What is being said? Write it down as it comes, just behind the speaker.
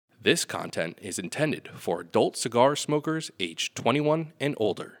This content is intended for adult cigar smokers aged 21 and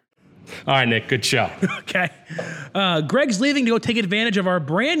older. All right, Nick, good show. Okay. Greg's leaving to go take advantage of our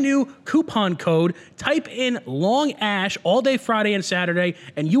brand new coupon code. Type in Long Ash all day Friday and Saturday,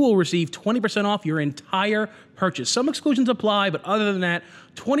 and you will receive 20% off your entire purchase. Some exclusions apply, but other than that,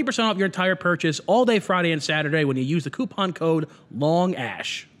 20% off your entire purchase all day Friday and Saturday when you use the coupon code Long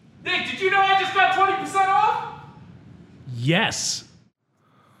Ash. Nick, did you know I just got 20% off? Yes.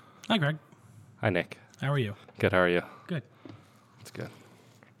 Hi, Greg. Hi, Nick. How are you? Good, how are you? Good. It's good.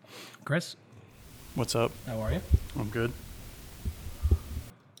 Chris, What's up? how are you? I'm good.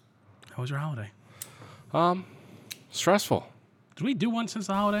 How was your holiday? Stressful. Did we do one since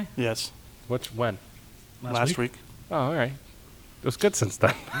the holiday? Yes. When? Last week. Oh, all right. It was good since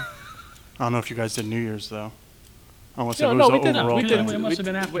then. I don't know if you guys did New Year's though. Unless No, it was no, an we did. overall We did. thing. It must have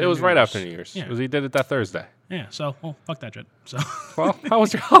been after It was New right Year's. after New Year's. Yeah. We did it that Thursday. Yeah, so, well, fuck that shit. So, Well, how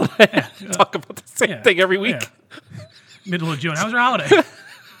was your holiday? Talk about the same Yeah. thing every week. Yeah. Middle of June. How was your holiday?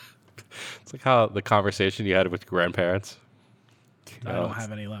 It's like how the conversation you had with your grandparents. I don't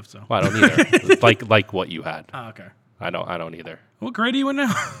have any left, so. Well, I don't either. like what you had. Oh, okay. I don't either. What grade are you in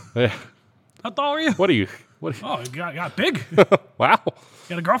now? Yeah. How tall are you? What are you? Oh, you got big. Wow.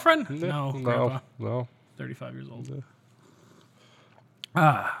 Got a girlfriend? No, Grandpa. No. 35 years old.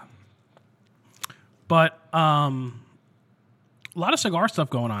 But a lot of cigar stuff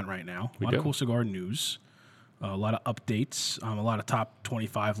going on right now. A lot of cool cigar news. A lot of updates. A lot of top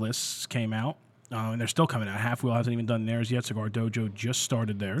 25 lists came out. And they're still coming out. Half Wheel hasn't even done theirs yet. Cigar Dojo just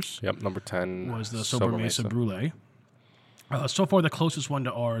started theirs. Yep, number 10 Was the Sober Mesa Brulee. So far, the closest one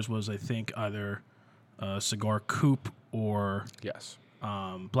to ours was, I think, either Cigar Coupe or Yes.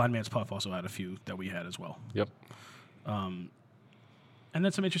 Blind Man's Puff also had a few that we had as well. Yep. And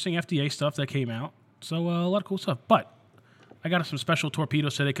then some interesting FDA stuff that came out. So a lot of cool stuff. But I got some special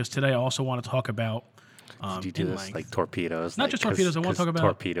torpedoes today because today I also want to talk about Did you do in this length. like torpedoes? Not just torpedoes, I wanna talk about-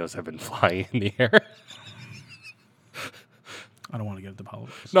 torpedoes have been flying in the air. I don't want to get into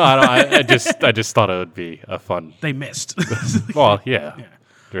politics. No, I just thought it would be a fun. They missed. Well, yeah. Yeah.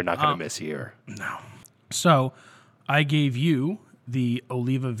 They're not gonna miss here. No. So I gave you the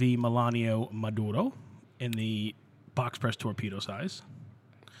Oliva V Milanio Maduro in the box press torpedo size.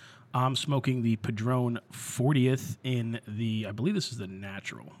 I'm smoking the Padron 40th in the, I believe this is the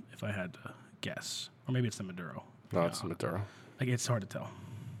natural, if I had to guess. Or maybe it's the Maduro. No, it's Maduro. Like, it's hard to tell.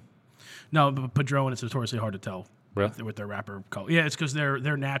 No, but Padron, it's notoriously hard to tell Really? with their wrapper color. Yeah, it's because their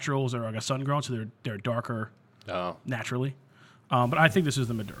naturals are like a sun grown, so they're darker Oh. naturally. But I think this is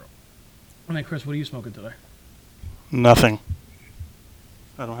the Maduro. And then, Chris, what are you smoking today? Nothing.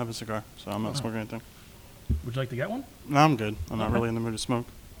 I don't have a cigar, so I'm not smoking anything. Would you like to get one? No, I'm good. I'm not really in the mood to smoke.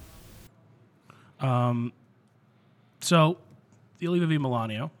 So, the Oliva V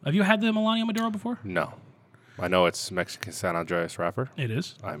Milanio. Have you had the Milanio Maduro before? No. I know it's Mexican San Andreas wrapper. It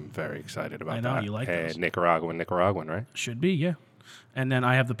is. I'm very excited about I know, that. you like Hey, those. Nicaraguan, right? Should be, yeah. And then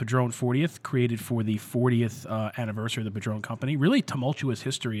I have the Padron 40th, created for the 40th anniversary of the Padron Company. Really tumultuous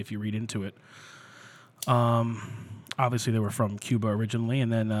history if you read into it. Obviously, they were from Cuba originally,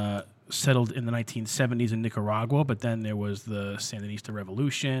 and then settled in the 1970s in Nicaragua. But then there was the Sandinista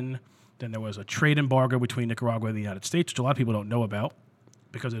Revolution. Then there was a trade embargo between Nicaragua and the United States, which a lot of people don't know about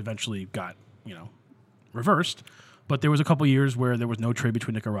because it eventually got, reversed. But there was a couple years where there was no trade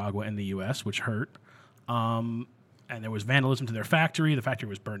between Nicaragua and the U.S., which hurt. And there was vandalism to their factory. The factory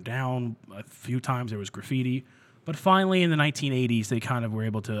was burned down a few times. There was graffiti. But finally, in the 1980s, they kind of were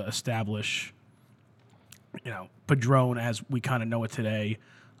able to establish, Padron as we kind of know it today.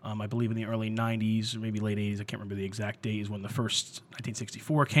 I believe in the early 90s, or maybe late 80s, I can't remember the exact date, is when the first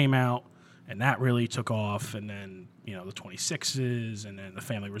 1964 came out. And that really took off. And then, the 26s, and then the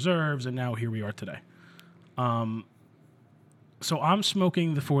Family Reserves, and now here we are today. So I'm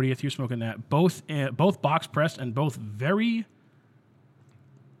smoking the 40th. You're smoking that. Both box pressed and both very,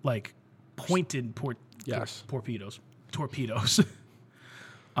 pointed torpedoes.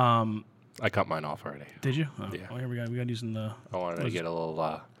 I cut mine off already. Did you? Oh, Yeah. Well, here we got using the. I wanted to get a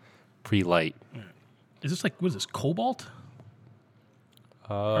little pre-light. Is this what is this, cobalt?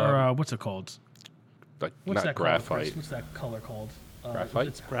 Or what's it called? Like What's not that graphite. called, Chris? What's that color called? Graphite?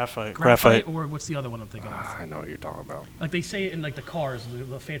 It's Graphite. graphite, or what's the other one I'm thinking of? I know what you're talking about. Like they say it in the cars,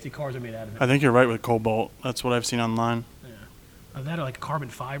 the fancy cars are made out of it. I think you're right with cobalt. That's what I've seen online. That or carbon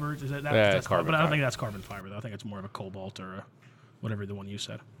fiber? Is that? Yeah, That's carbon but I don't fiber. think that's carbon fiber. Though. I think it's more of a cobalt or whatever the one you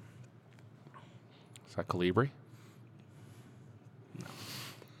said. Is that Calibri? No.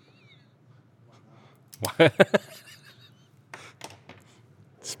 What?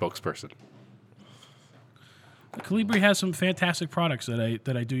 Spokesperson. Colibri has some fantastic products that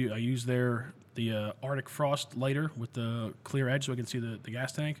I do. I use the Arctic Frost lighter with the clear edge so I can see the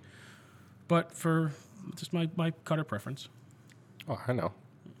gas tank. But for just my cutter preference. Oh, I know.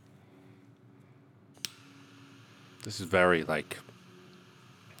 This is very,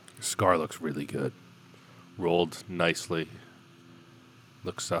 cigar looks really good. Rolled nicely.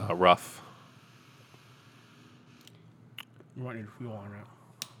 Looks rough. You want your fuel on right?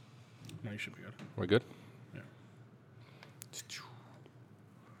 No, you should be good. We're good? Yeah.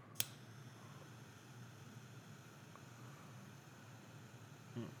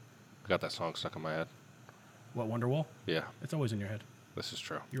 I got that song stuck in my head. What, Wonderwall? Yeah, It's always in your head. this is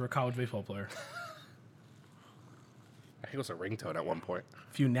true. You're a college baseball player. I think it was a ringtone at one point.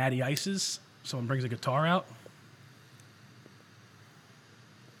 A few natty ices. Someone brings a guitar out.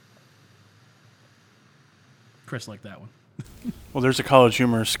 Chris liked that one. Well, there's a College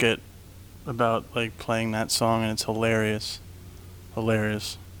Humor skit about playing that song, and it's hilarious.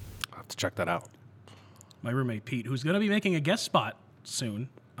 Hilarious. I'll have to check that out. My roommate Pete, who's going to be making a guest spot soon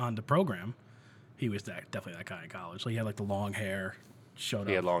on the program, he was definitely that guy in college. He had the long hair, showed up.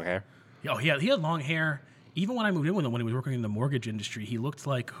 He had long hair? Oh, he had long hair. Even when I moved in with him, when he was working in the mortgage industry, he looked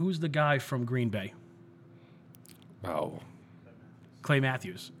like, who's the guy from Green Bay? Oh. Clay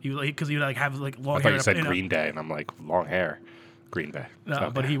Matthews. Because he would have long hair. I thought you said Green Day, and I'm like, long hair. Green Bay.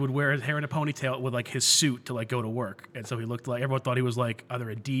 No, but he would wear his hair in a ponytail with his suit to go to work, and so he looked like everyone thought he was either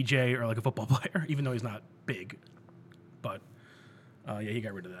a DJ or a football player, even though he's not big. But he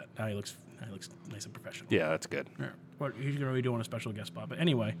got rid of that. Now he looks nice and professional. Yeah, that's good. Yeah. But he's going to be doing a special guest spot. But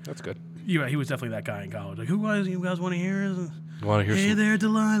anyway, That's good. yeah, he was definitely that guy in college. Who was you guys want to hear? You want to hear Hey some there,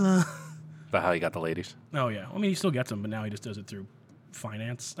 Delilah. about how you got the ladies? Oh yeah, I mean he still gets them, but now he just does it through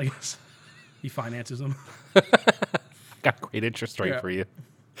finance. I guess he finances them. Got a great interest rate Yeah. for you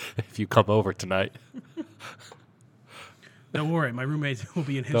if you come over tonight. Don't worry, my roommate will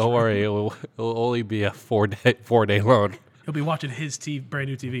be in his. Don't room. worry, it'll only be a 4-day loan. He'll be watching his brand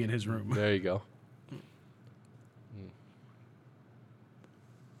new TV in his room. There you go.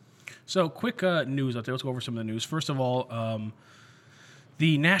 So, quick news out there. Let's go over some of the news. First of all,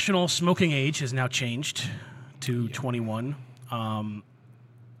 the national smoking age has now changed to 21.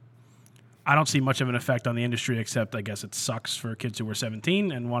 I don't see much of an effect on the industry, except I guess it sucks for kids who were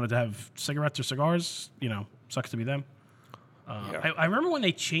 17 and wanted to have cigarettes or cigars. Sucks to be them. Yeah. I remember when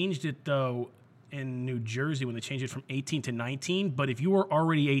they changed it, though, in New Jersey, when they changed it from 18 to 19. But if you were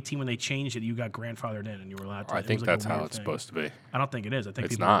already 18 when they changed it, you got grandfathered in and you were allowed to. I It think was that's a how weird it's thing. supposed to be. I don't think it is. I think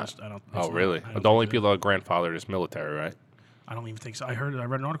It's people not. Just, I don't, Oh, it's really? Not. I don't The only think it people that are grandfathered is military, right? I don't even think so. I read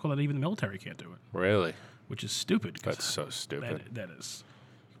an article that even the military can't do it, Really? which is stupid. 'Cause That's so stupid. that is.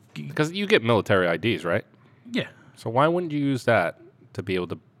 Because you get military IDs, right? Yeah, So why wouldn't you use that to be able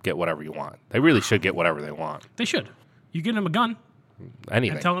to get whatever you want? They really should get whatever they want. they should. You give them a gun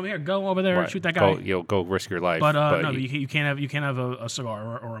Anything. and tell them, here, go over there Right. and shoot that guy. Go risk your life. But no, you- you can't have a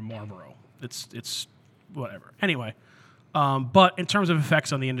cigar or a Marlboro. It's whatever. Anyway, but in terms of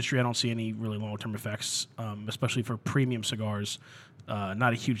effects on the industry, I don't see any really long-term effects, especially for premium cigars.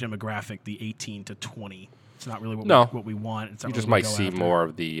 Not a huge demographic. The 18 to 20. It's not really what we want. It's not you just really might what we see go after. more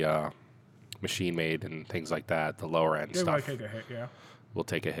of the machine made and things like that. The lower end They might stuff take a hit, yeah. will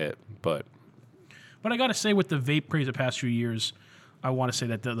take a hit. But But I got to say, with the vape craze the past few years, I want to say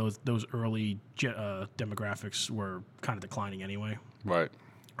that those early demographics were kind of declining anyway. right.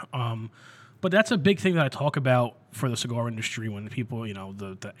 But that's a big thing that I talk about for the cigar industry when people,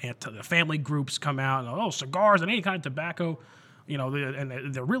 the family groups come out and, cigars and any kind of tobacco,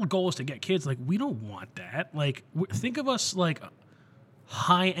 and the real goal is to get kids. We don't want that. Think of us like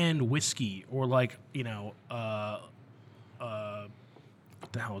high-end whiskey or what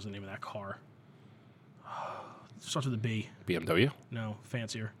the hell is the name of that car? Starts with a B. BMW, No,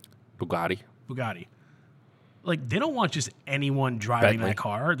 fancier. Bugatti. They don't want just anyone driving Bentley. that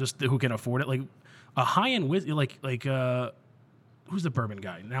car, just who can afford it. A high-end whiskey, who's the bourbon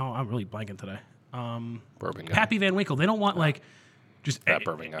guy? Now I'm really blanking today. Bourbon guy. Pappy Van Winkle. They don't want just That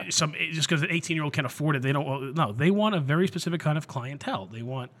bourbon guy. just because an 18-year-old can afford it. They don't. No, they want a very specific kind of clientele. They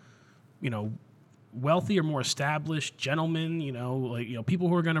want, wealthy or more established gentlemen. People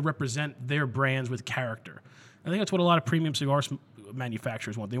who are going to represent their brands with character. I think that's what a lot of premium cigar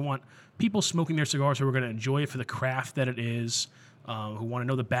manufacturers want. They want people smoking their cigars who are going to enjoy it for the craft that it is, who want to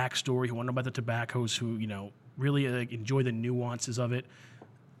know the backstory, who want to know about the tobaccos, who really enjoy the nuances of it.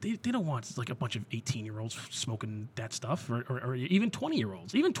 They don't want a bunch of 18-year-olds smoking that stuff, or even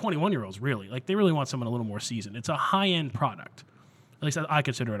 20-year-olds, even 21-year-olds. Really, they really want someone a little more seasoned. It's a high-end product. At least I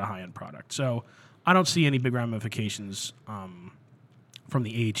consider it a high-end product. So I don't see any big ramifications from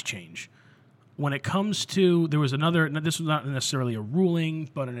the age change. when it comes to, this was not necessarily a ruling,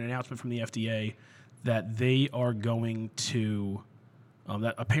 but an announcement from the FDA that they are going to,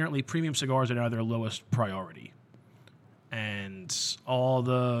 that apparently premium cigars are now their lowest priority. And all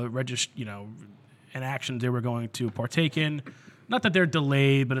the actions they were going to partake in, not that they're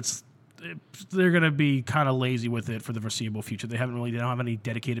delayed, but they're going to be kind of lazy with it for the foreseeable future. They don't have any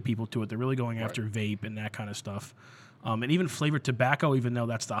dedicated people to it. They're really going after vape and that kind of stuff. And even flavored tobacco, even though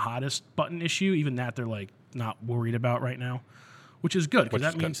that's the hottest button issue, even that they're like not worried about right now, which is good because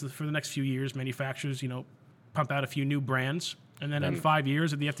that means that for the next few years, manufacturers, pump out a few new brands, and then in 5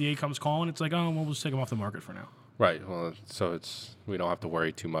 years, if the FDA comes calling, it's like, we'll just take them off the market for now. Right. Well, so we don't have to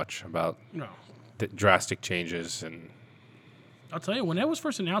worry too much about the drastic changes. And I'll tell you, when that was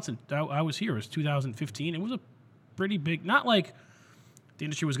first announced, I was here. It was 2015. It was a pretty big. Not like the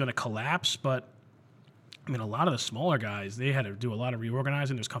industry was going to collapse, but I mean, a lot of the smaller guys, they had to do a lot of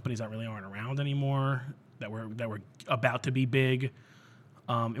reorganizing. There's companies that really aren't around anymore that were about to be big.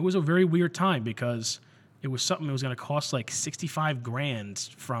 It was a very weird time because it was something that was going to cost like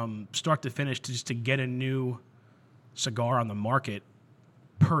 $65,000 from start to finish just to get a new cigar on the market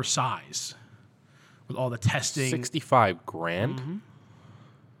per size with all the testing. $65,000? Mm-hmm.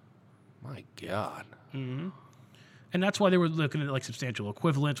 My God. Mm-hmm. And that's why they were looking at like substantial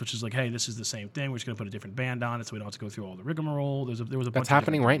equivalents, which is like, hey, this is the same thing. We're just going to put a different band on it so we don't have to go through all the rigmarole. There was a bunch. That's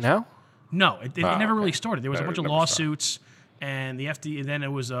happening right now? No, it never really started. There was a bunch of lawsuits, and the FDA. And then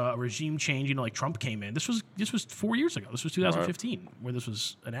it was a regime change. Like Trump came in. This was 4 years ago. This was 2015 where this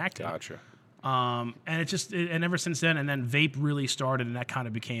was enacted. Gotcha. And and ever since then, and then vape really started, and that kind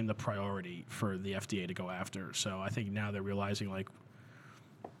of became the priority for the FDA to go after. So I think now they're realizing like.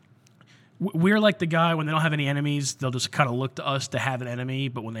 We're like the guy when they don't have any enemies, they'll just kind of look to us to have an enemy.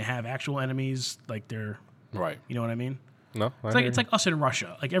 But when they have actual enemies, like they're right. You know what I mean? No, it's like us in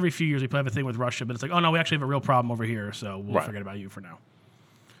Russia. Like every few years we have a thing with Russia, but it's like, oh no, we actually have a real problem over here, so we'll forget about you for now.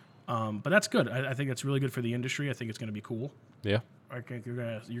 But that's good. I think that's really good for the industry. I think it's going to be cool. Yeah. I think you're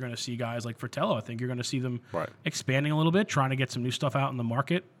gonna see guys like Fratello. I think you're going to see them expanding a little bit, trying to get some new stuff out in the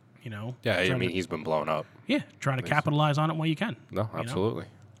market. Yeah, I mean he's been blown up. Yeah, trying to capitalize on it while you can. No, absolutely.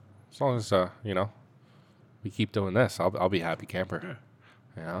 As long as we keep doing this, I'll be happy camper.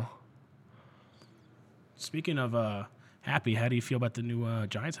 Yeah. Speaking of happy, how do you feel about the new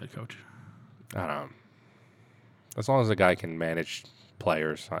Giants head coach? As long as the guy can manage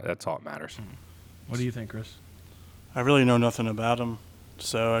players, that's all that matters. What do you think, Chris? I really know nothing about him,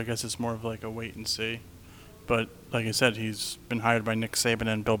 so I guess it's more of like a wait and see. But like I said, he's been hired by Nick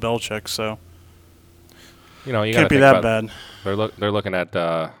Saban and Bill Belichick, so you can't be that bad. They're looking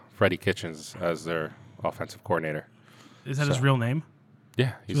at Freddie Kitchens as their offensive coordinator. Is that his real name?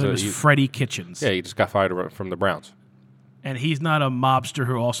 Yeah, he's Freddie Kitchens. Yeah, he just got fired from the Browns. And he's not a mobster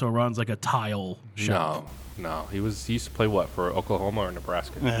who also runs like a tile shop. No. He used to play for Oklahoma or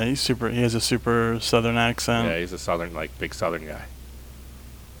Nebraska? Yeah, he has a super Southern accent. Yeah, he's a Southern, big Southern guy.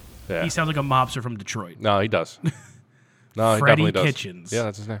 Yeah. He sounds like a mobster from Detroit. No, he does. No, Freddie he definitely does. Kitchens. Yeah,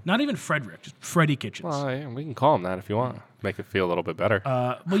 that's his name. Not even Frederick, just Freddie Kitchens. Well, yeah, we can call him that if you want. Make it feel a little bit better.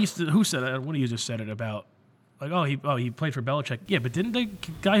 Who said it? One of you just said it about, he played for Belichick. Yeah, but didn't the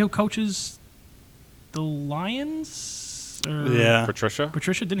guy who coaches the Lions? Patricia,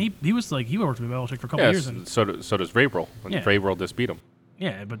 didn't he was he worked with Belichick for a couple years. And so does Vrabel. And Vrabel just beat him.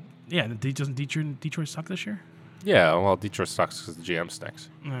 Yeah, but doesn't Detroit suck this year? Yeah, well, Detroit sucks because the GM stinks.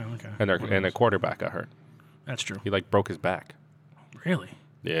 Oh, okay. And their quarterback got hurt. That's true. He broke his back. Really?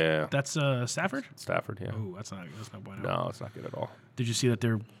 Yeah. That's Stafford? Stafford, yeah. Oh, that's not bueno. No, it's not good at all. Did you see that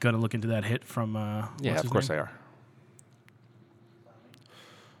they're going to look into that hit from yeah, of course they are.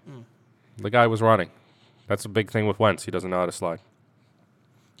 The guy was running. That's a big thing with Wentz. He doesn't know how to slide.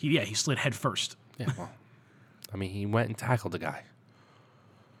 He slid head first. Yeah, well, I mean, he went and tackled the guy.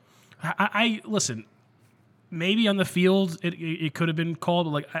 I listen. Maybe on the field it could have been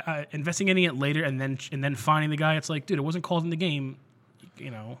called, but investigating it later and then finding the guy, it's like, dude, it wasn't called in the game.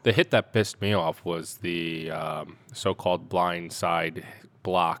 The hit that pissed me off was the so-called blind side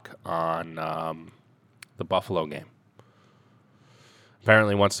block on the Buffalo game.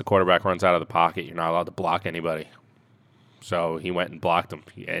 Apparently, once the quarterback runs out of the pocket, you're not allowed to block anybody. So he went and blocked him,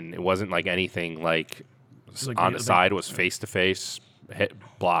 and it wasn't anything on the side. It was face-to-face, hit,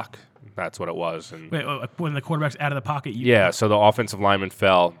 block. That's what it was. And wait, when the quarterback's out of the pocket? So the offensive lineman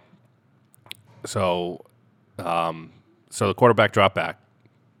fell. So the quarterback dropped back.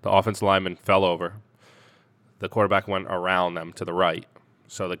 The offensive lineman fell over. The quarterback went around them to the right.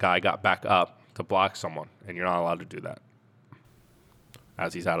 So the guy got back up to block someone, and you're not allowed to do that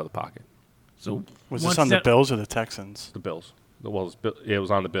as he's out of the pocket. So was this on the Bills or the Texans? The Bills. It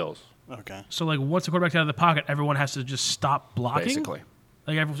was on the Bills. Okay. So like once the quarterback's out of the pocket, everyone has to just stop blocking. Basically.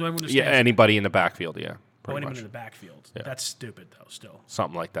 Like everyone just Yeah, stands. anybody in the backfield, yeah. Oh, Pretty anyone much. in the backfield. Yeah. That's stupid though. Still,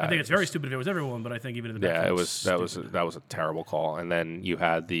 Something like that. I think it's very stupid if it was everyone, but I think even in the backfield. Yeah, it it's was stupid. that was a terrible call. And then you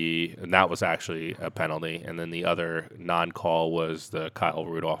had and that was actually a penalty. And then the other non-call was the Kyle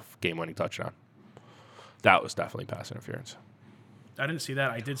Rudolph game-winning touchdown. That was definitely pass interference. I didn't see that.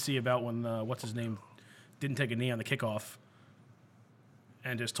 I did see about when what's his name didn't take a knee on the kickoff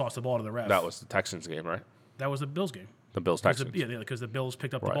and just tossed the ball to the ref. That was the Texans game, right? That was the Bills game. The Bills Texans. Yeah, because the Bills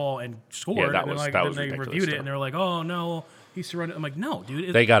picked up the Right. ball and scored. Yeah, that and was- then, that then was they ridiculous, reviewed it too. and they were like, "Oh no, he surrendered." I'm like, "No,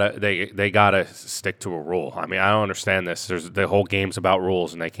 dude." They gotta stick to a rule. I mean, I don't understand this. There's the whole game's about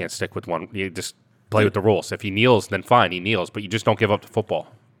rules, and they can't stick with one. You just play with the rules. If he kneels, then fine, he kneels. But you just don't give up the football.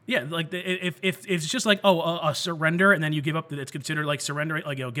 Yeah, like if it's just like a surrender and then you give up, it's considered like surrender,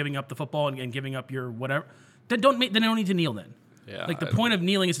 like giving up the football and giving up your whatever. Then don't need to kneel then. Yeah, Like the point of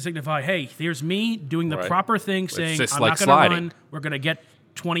kneeling is to signify, hey, here's me doing the Right. proper thing, saying just I'm like not going to sliding. run. We're going to get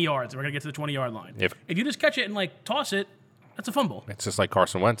 20 yards. We're going to get to the 20-yard line. If- you just catch it and like toss it, that's a fumble. It's just like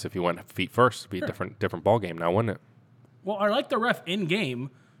Carson Wentz. If you went feet first, it'd be a different ball game now, wouldn't it? Well, I like the ref in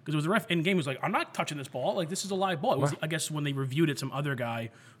game because it was the ref in game who was like, I'm not touching this ball. Like this is a live ball. It was, I guess when they reviewed it, some other guy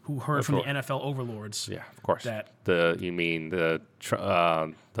who heard from the NFL overlords. Yeah, of course. That- You mean the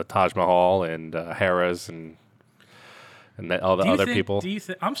Taj Mahal and Harris and all the other people.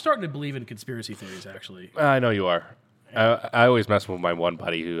 I'm starting to believe in conspiracy theories. Actually, I know you are. I always mess with my one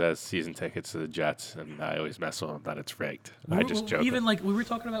buddy who has season tickets to the Jets, and I always mess with him that it's rigged. I just joke. Even like we were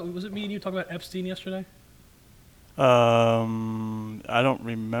talking about, was it me and you talking about Epstein yesterday? I don't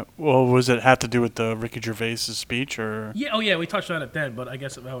remember. Well, was it have to do with the Ricky Gervais' speech or? Yeah. Oh yeah, we touched on it then, but I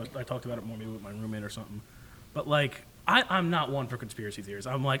guess I talked about it more maybe with my roommate or something. But like, I'm not one for conspiracy theories.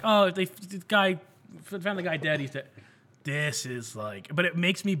 I'm like, oh, if the guy found the guy dead, he's dead. This is like, but it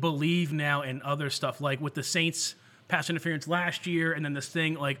makes me believe now in other stuff, like with the Saints pass interference last year, and then this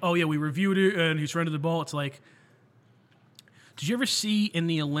thing like, oh yeah, we reviewed it and he surrendered the ball. It's like, did you ever see in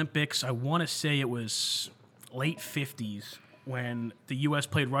the Olympics? I want to say it was late 50s when the U.S.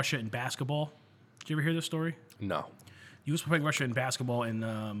 played Russia in basketball. Did you ever hear this story? No. U.S. played Russia in basketball, and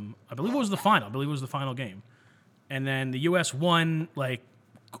I believe it was the final. I believe it was the final game, and then the U.S. won like,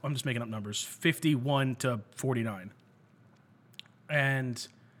 I'm just making up numbers, 51-49. And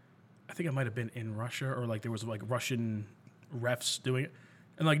I think it might have been in Russia, or like there was like Russian refs doing it.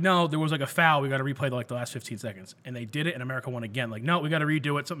 And like, no, there was like a foul. We got to replay like the last 15 seconds. And they did it, and America won again. Like, no, we got to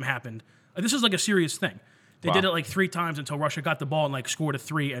redo it. Something happened. This is like a serious thing. They did it like 3 times until Russia got the ball and like scored a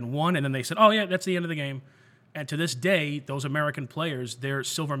 3 and won. And then they said, oh yeah, that's the end of the game. And to this day, those American players, their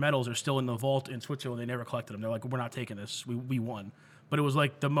silver medals are still in the vault in Switzerland. They never collected them. They're like, we're not taking this. We won. But it was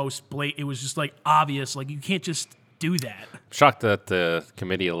like the most blatant. It was just like obvious. Like you can't just do that. Shocked that the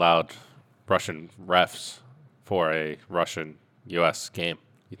committee allowed Russian refs for a Russian-U.S. game.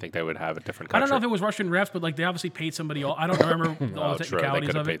 You think they would have a different country? I don't know if it was Russian refs, but like they obviously paid somebody. I don't remember all the true. They technicalities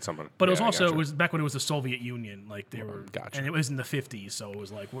could have of it. paid someone. But it was Yeah, I also gotcha. it was back when it was the Soviet Union. Like they were, Gotcha. and it was in the 50s, so it was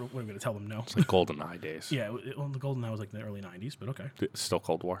like we're going to tell them no. It's like GoldenEye days. Yeah, the GoldenEye was like in the early 90s, but okay. It's still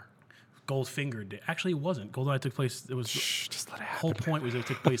Cold War. Goldfinger did. Actually, it wasn't. GoldenEye took place. It was Just let it the happen. whole point was it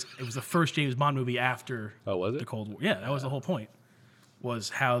took place. It was the first James Bond movie after Oh, was it? the Cold War. Yeah, that was the whole point. Was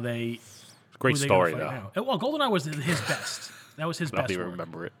how they. Great who they gonna story, fight though. now. Well, GoldenEye was his best. That was his I don't best. even work.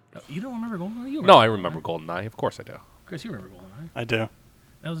 remember it. You don't remember GoldenEye? You No, remember. I remember GoldenEye. Of course I do. Chris, you remember GoldenEye? I do.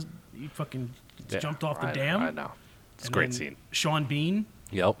 That was you fucking Yeah, jumped off the I- dam. I know. It's a And great then scene. Sean Bean.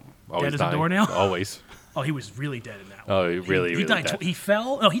 Yep. Always Dead as a dying. doornail? Always. Oh, he was really dead in that one. Oh, he really died. dead. He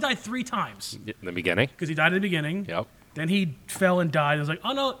fell. No, he died 3 times In the beginning? because he died in the beginning. Yep. Then he fell and died. It was like,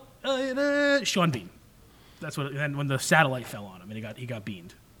 oh no, Sean Bean. That's what. And then when the satellite fell on him, and he got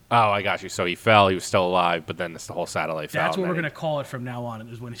beamed. Oh, I got you. So he fell. He was still alive, but then it's the whole satellite fell. That's what and we're then gonna call it from now on.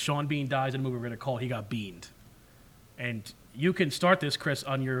 Is when Sean Bean dies in a movie, we're gonna call he got beamed. And you can start this, Chris,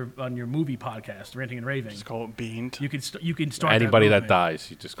 on your movie podcast, Ranting and Raving. It's called Beaned. You can start Anybody that movement. dies,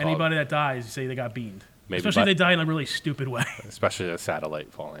 you just call Anybody that dies, you say they got beamed. Maybe Especially by- if they die in a really stupid way. it. Especially a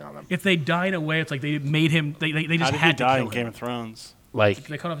satellite falling on them. If they die in a way, it's like they made him. They How just did he had to die kill in him. Game of Thrones? Like,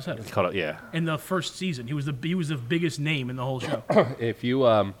 They cut off his head. call it, yeah. In the first season, he was the biggest name in the whole show. If you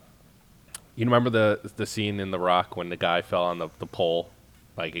you remember the scene in The Rock when the guy fell on the pole,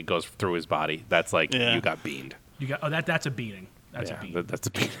 like it goes through his body. That's like Yeah. you got beamed. You got that's a beating. That's Yeah, a beating. that's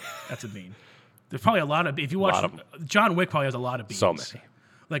a beam. That's a bean. There's probably a lot of. If you watch Lot of John Wick, probably has a lot of beans. So many.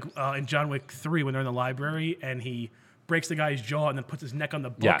 Like in John Wick 3, when they're in the library and he breaks the guy's jaw and then puts his neck on the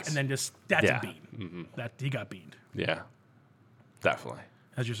book Yes. and then just that's Yeah. a bean. That he got beaned. Yeah, definitely.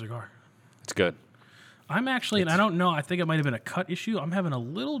 That's your cigar. It's good. I'm actually, and I don't know, I think it might have been a cut issue. I'm having a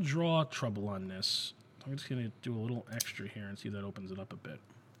little draw trouble on this. I'm just going to do a little extra here and see if that opens it up a bit.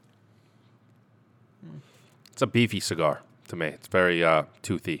 It's a beefy cigar to me. It's very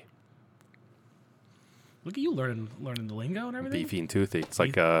toothy. Look at you learning the lingo and everything. Beefy and toothy. It's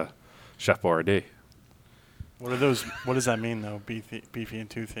like Chef Boyardee. What are those? What does that mean though? Beefy and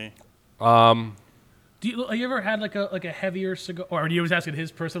toothy. Have you ever had like a heavier cigar, or are you always asking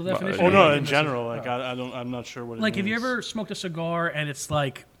his personal definition? Oh no, in general, like I'm not sure what. Like, it have you means. ever smoked a cigar and it's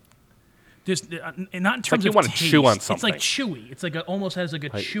like, just not in terms you of wanna taste, chew on It's something. like chewy. It's like almost has like a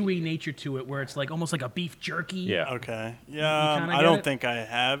chewy nature to it, where it's like almost like a beef jerky. Yeah. Okay. Yeah. kinda I get don't it? think I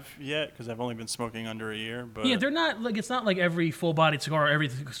have yet because I've only been smoking under a year. But Yeah, they're not like, it's not like every full-bodied cigar or every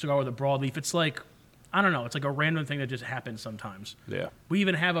cigar with a broadleaf. It's like, I don't know. It's like a random thing that just happens sometimes. Yeah. We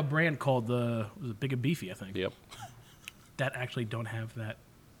even have a brand called was it Big and Beefy, I think. Yep. That actually don't have that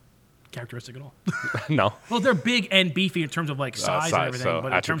characteristic at all. No. Well, they're big and beefy in terms of like size, and size, everything, so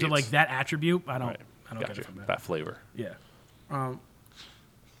but in terms of attributes. like that attribute, I don't Right. get it Gotcha. from that. That flavor. Yeah. Oh,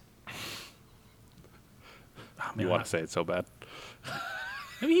 man, You want to say it so bad.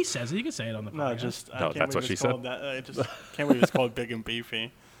 Maybe he says it. You can say it on the podcast. no, just I No, can't that's believe what she it's said. called that. I just can't believe it's called Big and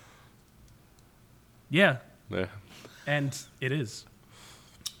Beefy. Yeah, Yeah. and it is.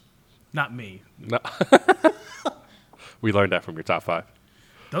 Not me. No. We learned that from your top 5.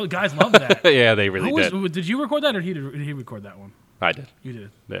 Those guys love that. Yeah, they really did. Did you record that, or did he record that one? I did. You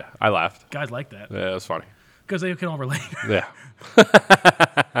did. Yeah. I laughed. Guys like that Yeah, it was funny. because they can all relate. Yeah.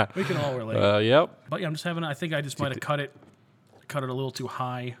 We can all relate. Yep. But yeah, I'm just having. I think I just might have cut it a little too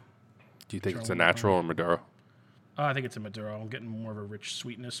high. Do you think it's a natural or Maduro? I think it's a Maduro. I'm getting more of a rich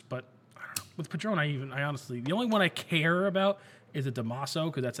sweetness, but I don't know. With Padron, I honestly, the only one I care about is a Damaso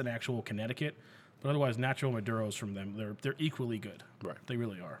because that's an actual Connecticut. But otherwise, natural Maduros from them, they're equally good. Right. They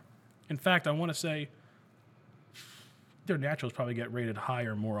really are. In fact, I want to say their naturals probably get rated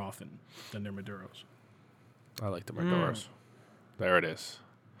higher more often than their Maduros. I like the Maduros. There it is.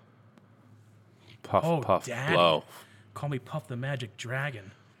 Puff, Oh, puff, daddy. blow. Call me Puff the Magic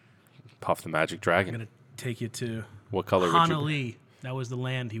Dragon. Puff the Magic I'm Dragon. gonna take you to What color would you Honolulu. That was the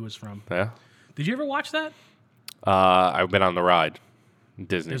land he was from. Yeah. Did you ever watch that? I've been on the ride.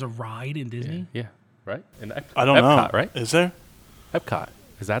 Disney. There's a ride in Disney. Yeah. Right? In I don't Epcot, know. right? Is there? Epcot.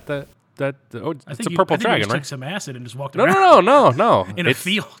 Is that oh, I it's think a purple I think you dragon, just right? took some acid and just walked No, around no. in a It's-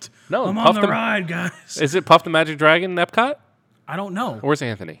 field. No, I'm Puff on the the- ride, guys. Is it Puff the Magic Dragon in Epcot? I don't know. Or where's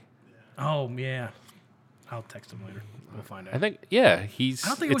Anthony? Oh yeah, I'll text him later. We'll find out. I think, yeah, he's. I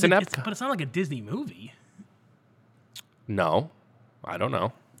don't think it's it an was, Epcot. but it's not like a Disney movie. No, I don't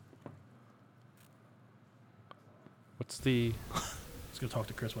know. What's the? Let's go talk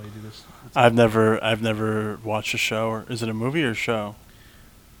to Chris while you do this. I've never watched a show. Or is it a movie or a show?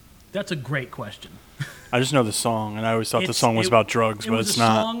 That's a great question. I just know the song, and I always thought the It's- song was it- about drugs, It but was it's a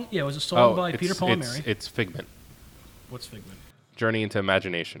not. song. Yeah, it was a song by Peter, Paul, and it's, Mary. it's Figment. What's Figment? Journey into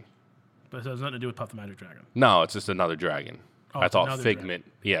Imagination. But it has nothing to do with Puff the Magic Dragon. No, it's just another dragon. Oh, I it's thought another Figment.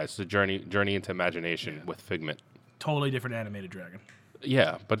 Yeah, it's the Journey into Imagination with Figment. Totally different animated dragon.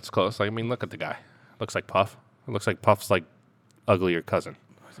 Yeah, but it's close. Like, I mean, look at the guy. Looks like Puff. It looks like Puff's like uglier cousin.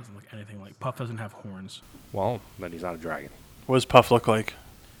 It doesn't look anything like Puff. Doesn't have horns. Well, then he's not a dragon. What does Puff look like?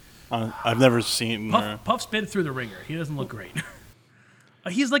 I've never seen. her. Puff's been through the ringer. He doesn't look great.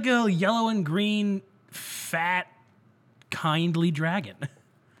 He's like a yellow and green, fat, kindly dragon.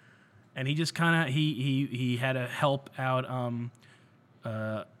 And he just kind of he had to help out.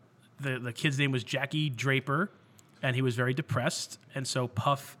 The kid's name was Jackie Draper, and he was very depressed. And so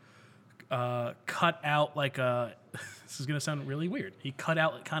Puff cut out like a. This is gonna sound really weird. He cut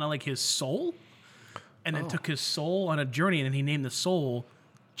out kind of like his soul, and then took his soul on a journey, and then he named the soul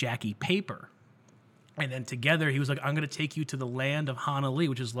Jackie Paper. And then together he was like, "I'm gonna take you to the land of Honolulu,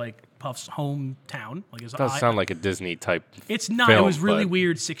 which is like Puff's hometown." Like his It does sound like a Disney type. it's not. It film, was really but-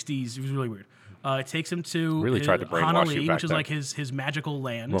 weird. 60s. It was really weird. It takes him to Really tried to brainwash you Honolulu, back which is then. like his magical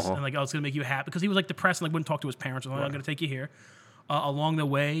land, Uh-huh. and like, oh, it's gonna make you happy because he was like depressed and like wouldn't talk to his parents. And like, I'm gonna take you here. Along the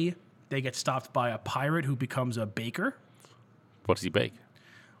way, they get stopped by a pirate who becomes a baker. What does he bake?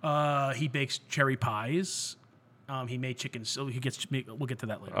 He bakes cherry pies. He made chicken. So he gets. We'll get to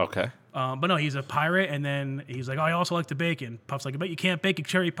that later. Okay. But no, he's a pirate, and then he's like, oh, I also like to bake. And Puff's like, but you can't bake a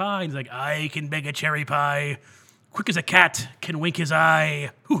cherry pie. And he's like, I can bake a cherry pie. Quick as a cat can wink his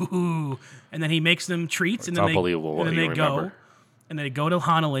eye. Hoo-hoo-hoo. And then he makes them treats. And It's then unbelievable and what then you they go. remember. And they go to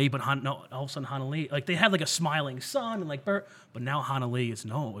Honolulu, but no, all of a sudden Honolulu, like they had like a smiling sun and like, but now Honolulu is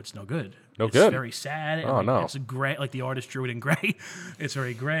it's no good. No it's good. very sad. And Oh, like, no. It's gray, like the artist drew it in gray. It's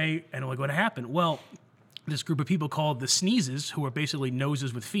very gray. And like, what happened? Well, this group of people called the Sneezes, who are basically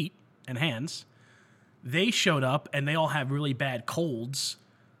noses with feet and hands, They showed up, and they all have really bad colds,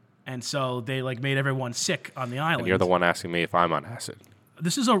 and so they like made everyone sick on the island. And you're the one asking me if I'm on acid.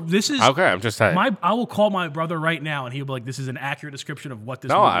 This is Okay, I'm just saying. I will call my brother right now, and he'll be like, "This is an accurate description of what this."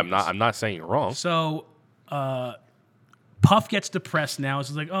 No, movie I'm is. not. I'm not saying you're wrong. So, Puff gets depressed now. So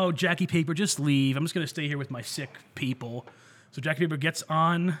he's like, "Oh, Jackie Paper, just leave. I'm just gonna stay here with my sick people." So Jackie Paper gets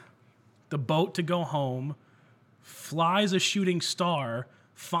on the boat to go home, flies a shooting star,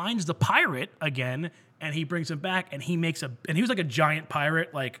 finds the pirate again, and he brings him back. And he makes and he was like a giant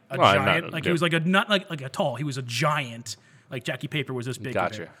pirate, like a giant, like he was like a not like a tall. He was a giant. Like Jackie Paper was this big.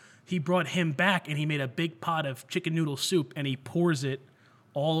 Gotcha. He brought him back, and he made a big pot of chicken noodle soup, and he pours it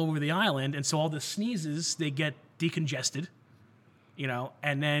all over the island. And so all the sneezes, they get decongested,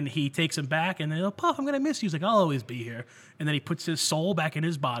 and then he takes him back, and then, Puff, I'm going to miss you. He's like, I'll always be here. And then he puts his soul back in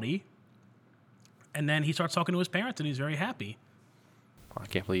his body, and then he starts talking to his parents, and he's very happy. I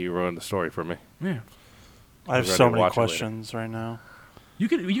can't believe you ruined the story for me. Yeah. I have ready so to many watch it later. questions right now. You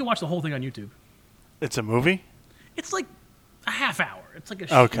can watch the whole thing on YouTube. It's a movie? It's like a half hour. It's like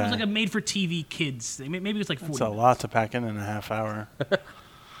it Okay. was like a made-for-TV kids thing. Maybe it's like 40 It's a lot to pack in a half hour.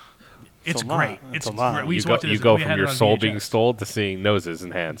 It's a lot. great. It's It's a lot. great. We You used to go, watch it you as- go we from had it your on soul being VHS. stole to seeing noses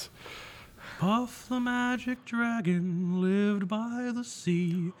and hands. Puff the magic dragon lived by the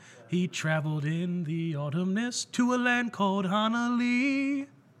sea. He traveled in the autumn mist to a land called Hanalei.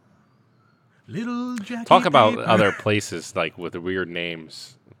 Little Jackie Talk about Paper. other places like with weird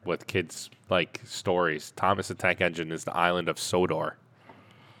names with kids like stories. Thomas the Tank Engine is the island of Sodor.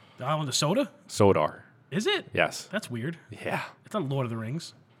 The Island of Soda? Sodor. Is it? Yes. That's weird. Yeah. It's not Lord of the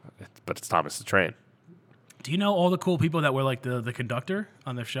Rings. But it's Thomas the Train. Do you know all the cool people that were like the conductor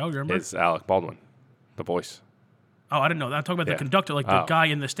on the show? You remember? It's Alec Baldwin, the voice. Oh, I didn't know that. I'm talking about Yeah. the conductor, like the Oh. guy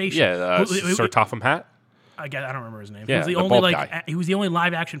in the station. Yeah, Who- Sir Topham Hatt. I don't remember his name. Yeah, he was the the only bald like guy. he was the only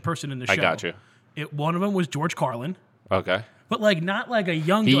live action person in the show. I got you. One of them was George Carlin. Okay. But like not like a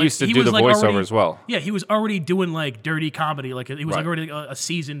young. He like, used to do was, the like, voiceover already- as well. Yeah, he was already doing like dirty comedy. Like he was like Right. already a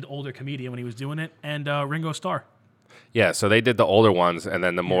seasoned older comedian when he was doing it. And Ringo Starr. Yeah, so they did the older ones, and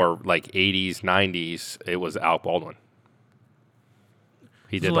then the more like 80s, 90s, it was Alec Baldwin.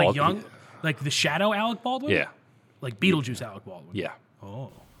 He So did like all young, like the Shadow Alec Baldwin. Yeah, Like Beetlejuice Alec Baldwin. yeah.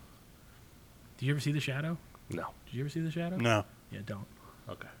 Oh. Did you ever see the Shadow? No. Did you ever see the Shadow? No. Yeah, don't.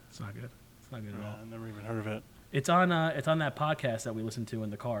 Okay. It's not good. It's not good at all. I never even heard of it. It's on that podcast that we listened to in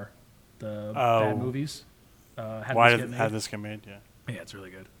the car, the Oh. bad movies. How Why This did Get have Made. this get made? Yeah. Yeah, it's really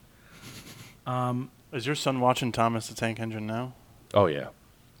good. Is your son watching Thomas the Tank Engine now? Oh yeah.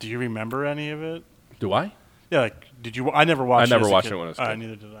 Do you remember any of it? Do I? Yeah, like, did you? I never watched. I never as a watched kid. it when I was a kid.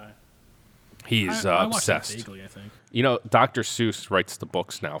 Neither did I. He's I watched it obsessed. vaguely, I think. You know, Dr. Seuss writes the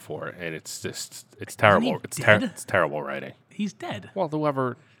books now for it, and it's just it's terrible. dead? It's terrible writing. He's dead. Well,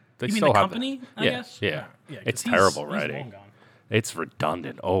 whoever they You mean still the have company? I yeah, guess. yeah. Yeah, 'cause It's he's- terrible he's writing. long gone. It's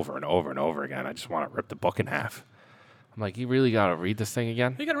redundant over and over and over again. I just want to rip the book in half. I'm like, you really got to read this thing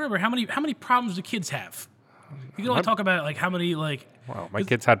again? You got to remember how many problems do kids have. You can only talk about like how many like Wow, my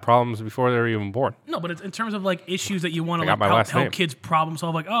kids had problems before they were even born. no, but it's in terms of like issues that you want to I got like my last help name. kids problem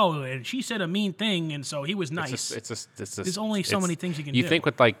solve. Like and she said a mean thing, and so he was nice. It's just There's only so many things you can You do. think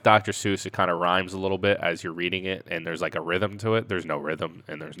with like Dr. Seuss, it kind of rhymes a little bit as you're reading it, and there's like a rhythm to it. There's no rhythm,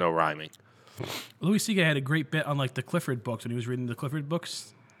 and there's no rhyming. Louis C.K. had a great bit on like the Clifford books when he was reading the Clifford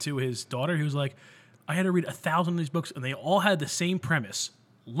books to his daughter. He was like, I had to read 1,000 of these books, and they all had the same premise.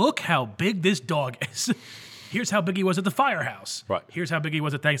 Look how big this dog is. Here's how big he was at the firehouse. Right. Here's how big he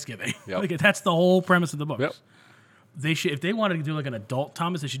was at Thanksgiving. Yep. Like that's the whole premise of the books. Yep. They should, if they wanted to do like an adult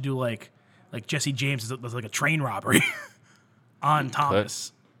Thomas, they should do like Jesse James does like a train robbery on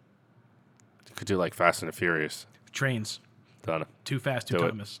Thomas. You could do like Fast and the Furious. Trains. Done. Too fast, too Do it.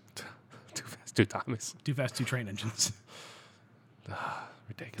 Thomas. Too fast, too Thomas. Too fast, two train engines.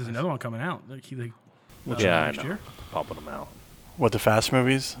 Ridiculous. There's another one coming out. Yeah, I next know. year. Pumping them out. What, the Fast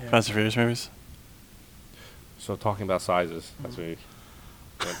movies? Yeah. Fast and Furious movies? So talking about sizes, that's what we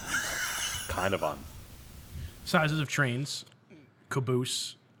went kind of on. Sizes of trains,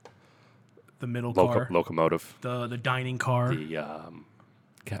 caboose, the middle car, Locomotive, the dining car, the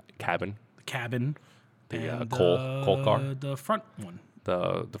cabin, the cabin, the and coal car, the front one.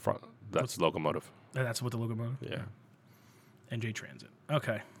 the front. That's locomotive. That's what the locomotive. Yeah. NJ Transit.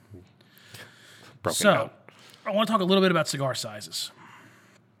 Okay. Broken So, down. I want to talk a little bit about cigar sizes.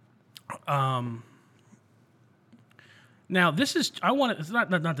 Now, this is, it's not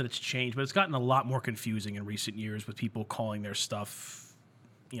that it's changed, but it's gotten a lot more confusing in recent years with people calling their stuff,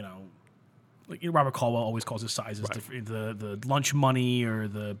 like Robert Caldwell always calls his sizes the lunch money or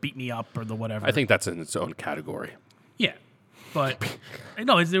the beat me up or the whatever. I think that's in its own category. Yeah. But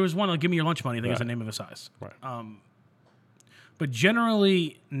no, there was one like "Give Me Your Lunch Money." I think is the name of a size. Right. But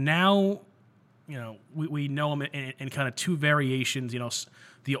generally now, we know them in kind of two variations.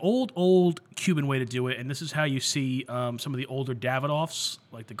 The old Cuban way to do it, and this is how you see some of the older Davidoffs,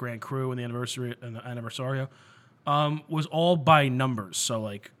 like the Grand Cru and the Anniversario, was all by numbers. So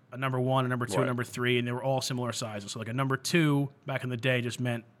like a number 1, a number 2, a number 3, and they were all similar sizes. So like a number 2 back in the day just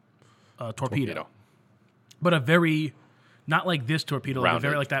meant torpedo. But a very, not like this torpedo, like a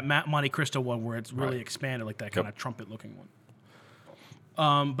very like that Monte Cristo one where it's really expanded, like that kind of trumpet-looking one.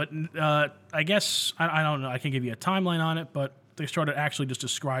 But I guess, I don't know, I can't give you a timeline on it, but they started actually just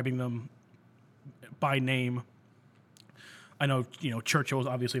describing them by name. I know, Churchill was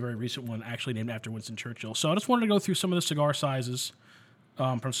obviously a very recent one, actually named after Winston Churchill. So I just wanted to go through some of the cigar sizes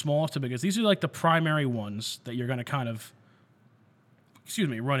from smallest to biggest. These are like the primary ones that you're going to kind of,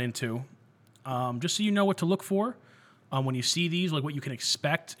 run into. Just so you know what to look for when you see these, like what you can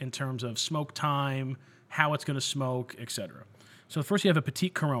expect in terms of smoke time, how it's going to smoke, etc. So first you have a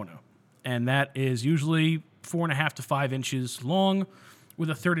Petite Corona, and that is usually 4.5 to 5 inches long with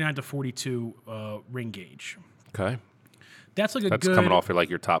a 39 to 42 ring gauge. Okay. That's That's coming off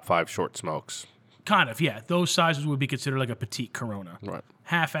your top 5 short smokes. Kind of, yeah. Those sizes would be considered like a Petite Corona. Right.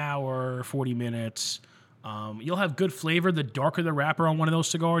 Half hour, 40 minutes. You'll have good flavor. The darker the wrapper on one of those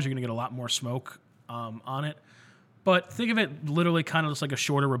cigars, you're going to get a lot more smoke on it. But think of it literally kind of just like a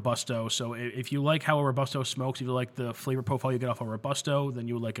shorter Robusto. So if you like how a Robusto smokes, if you like the flavor profile you get off a Robusto, then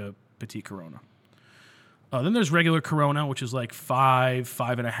you would like a Petite Corona. Then there's regular Corona, which is like 5,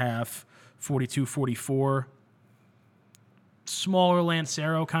 5.5, 42, 44. Smaller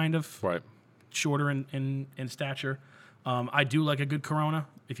Lancero, kind of. Right. Shorter in stature. I do like a good Corona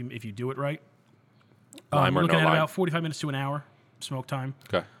if you do it right. Lime we're or looking no at lime? about 45 minutes to an hour smoke time.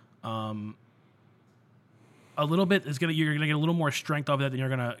 Okay. A little bit you're gonna get a little more strength off of that than you're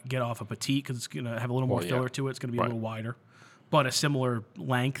gonna get off a Petite because it's gonna have a little more filler to it. It's gonna be a little wider, but a similar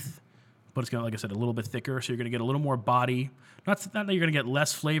length. But it's gonna, like I said, a little bit thicker. So you're gonna get a little more body. Not that you're gonna get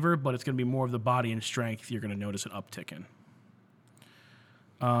less flavor, but it's gonna be more of the body and strength. You're gonna notice an uptick in.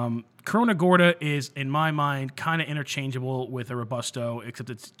 Corona Gorda is, in my mind, kind of interchangeable with a Robusto, except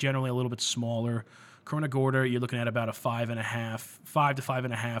it's generally a little bit smaller. Corona Gorda, you're looking at about a 5 to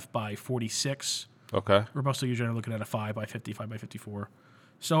 5.5 by 46. Okay. Robusto, you're generally looking at a 5 by 50, 5 by 54.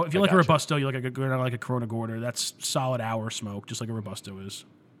 So if you like a Robusto, you like a Corona Gorda. That's solid hour smoke, just like a Robusto is.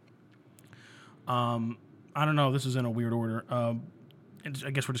 I don't know. This is in a weird order. I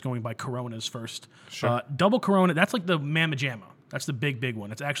guess we're just going by Coronas first. Sure. Double Corona, that's like the Mamma Jamma. That's the big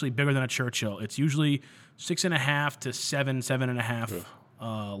one. It's actually bigger than a Churchill. It's usually 6.5 to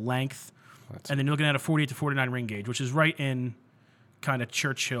 7.5 length. And then you're looking at a 48 to 49 ring gauge, which is right in kind of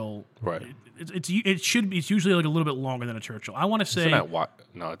Churchill. Right. It's usually like a little bit longer than a Churchill. I want to say. Isn't that what?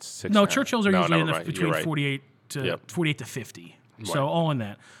 No, it's 6. No, Churchills are usually between right. 48 to 50. Right. So all in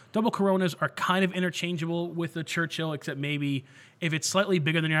that. Double Coronas are kind of interchangeable with the Churchill, except maybe if it's slightly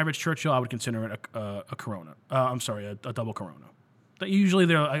bigger than your average Churchill, I would consider it a Corona. A double Corona. But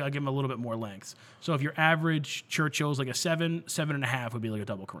usually I give them a little bit more length. So if your average Churchill is like a 7.5 would be like a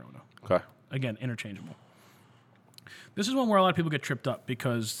double Corona. Okay. Again, interchangeable. This is one where a lot of people get tripped up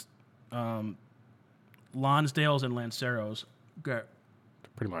because Lonsdales and Lanceros get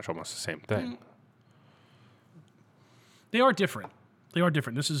Pretty much almost the same thing. They are different.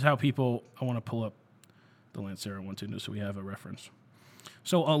 This is how people. I want to pull up the Lancero one too, just so we have a reference.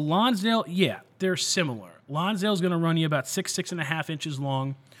 So a Lonsdale, they're similar. Lonsdale's going to run you about 6.5 inches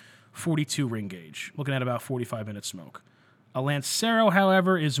long, 42 ring gauge, looking at about 45 minutes smoke. A Lancero,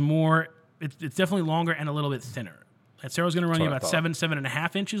 however, is more. It's definitely longer and a little bit thinner. Lancero's going to run you about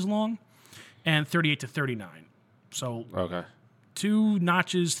 7.5 inches long, and 38 to 39. So 2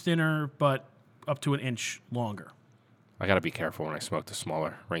 notches thinner, but up to an inch longer. I got to be careful when I smoke the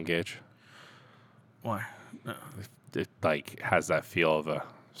smaller ring gauge. Why? It like has that feel of a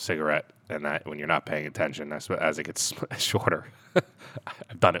cigarette, and that when you're not paying attention, as it gets shorter.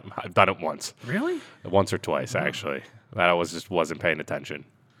 I've done it once. Really? Once or twice, actually. That I wasn't paying attention.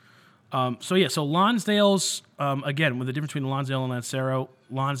 So Lonsdale's, again, with the difference between Lonsdale and Lancero,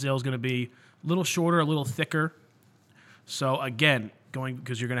 Lonsdale's going to be a little shorter, a little thicker. So again,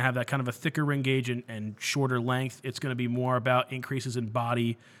 because you're going to have that kind of a thicker ring gauge and shorter length, it's going to be more about increases in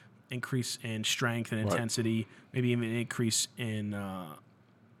body, increase in strength and intensity, maybe even an increase in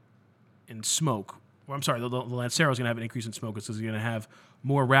smoke. Well, I'm sorry, the Lancero is going to have an increase in smoke because it's going to have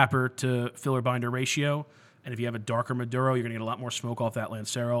more wrapper to filler binder ratio. And if you have a darker Maduro, you're going to get a lot more smoke off that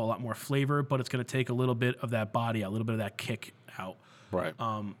Lancero, a lot more flavor, but it's going to take a little bit of that body out, a little bit of that kick out. Right.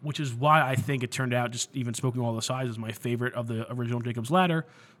 Which is why I think it turned out, just even smoking all the sizes, my favorite of the original Jacob's Ladder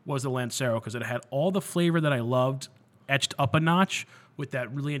was the Lancero, because it had all the flavor that I loved etched up a notch with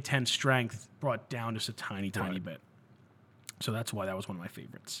that really intense strength brought down just a tiny bit. So that's why that was one of my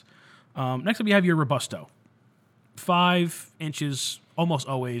favorites. Next up, you have your Robusto. 5 inches, almost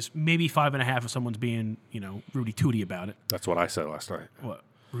always, maybe 5.5 if someone's being, Rudy Tooty about it. That's what I said last night. What?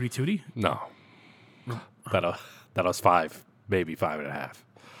 Rudy Tooty? No. That was 5, maybe 5.5.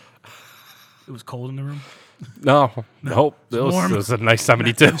 It was cold in the room. No. Nope. It warm. was a nice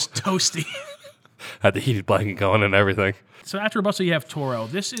 72. It was toasty. Had the heated blanket going and everything. So after Robusto, you have Toro.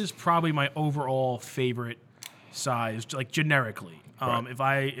 This is probably my overall favorite size, like generically.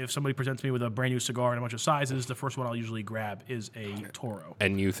 If somebody presents me with a brand new cigar and a bunch of sizes, the first one I'll usually grab is a Toro.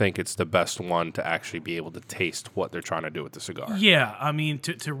 And you think it's the best one to actually be able to taste what they're trying to do with the cigar? Yeah, I mean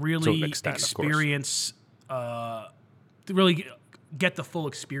to really To an extent, of course. experience, to really get the full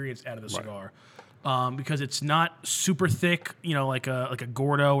experience out of the cigar. Because it's not super thick, like a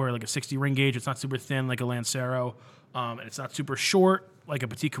Gordo or like a 60 ring gauge. It's not super thin like a Lancero, and it's not super short like a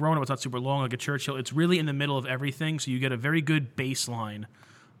Petit Corona. It's not super long like a Churchill. It's really in the middle of everything, so you get a very good baseline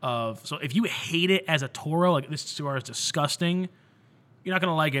of. So if you hate it as a Toro, like this cigar is disgusting, you're not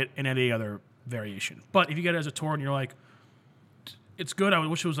gonna like it in any other variation. But if you get it as a Toro and you're like, it's good. I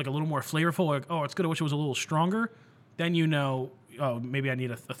wish it was like a little more flavorful. Like, oh, it's good. I wish it was a little stronger. Then oh, maybe I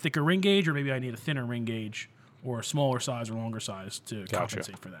need a thicker ring gauge, or maybe I need a thinner ring gauge, or a smaller size or longer size to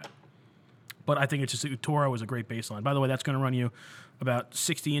compensate for that. But I think it's just Toro is a great baseline. By the way, that's going to run you about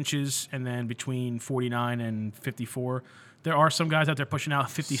 60 inches, and then between 49 and 54. There are some guys out there pushing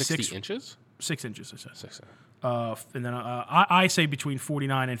out 56. 60 inches? 6 inches, I said. 6. And then I say between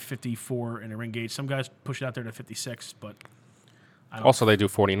 49 and 54 in a ring gauge. Some guys push it out there to 56, but I don't. Also, they do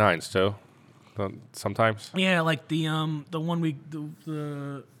 49s too. Sometimes. Yeah, like the one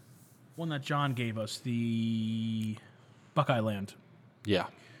that John gave us, the Buckeye Land Yeah.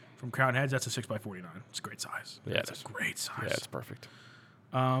 from Crown Heads. That's a 6x49. It's a great size. Yeah, That's it is. a great size. Yeah, it's perfect.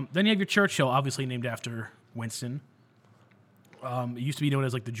 Then you have your Churchill, obviously named after Winston. It used to be known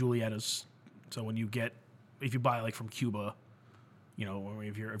as like the Juliettas. So if you buy like from Cuba, or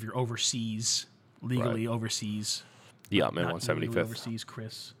if you're overseas, legally overseas. Yeah, I'm in not illegally 175th. overseas,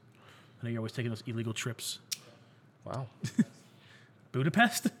 Chris. I know you're always taking those illegal trips. Wow.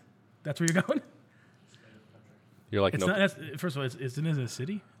 Budapest? That's where you're going? You're like, It's no, not. First of all, isn't it a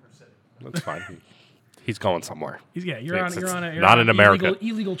city? that's fine. He's going somewhere. You're It's on not in America.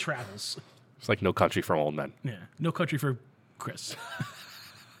 Illegal travels. It's like No Country for Old Men. Yeah, no country for Chris.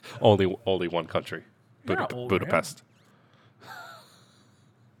 Only one country. You're not old, Budapest.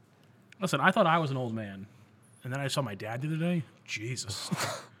 Listen, I thought I was an old man, and then I saw my dad the other day. Jesus.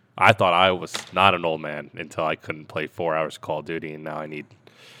 I thought I was not an old man until I couldn't play 4 hours of Call of Duty, and now I need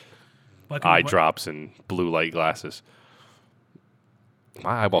eye drops and blue light glasses.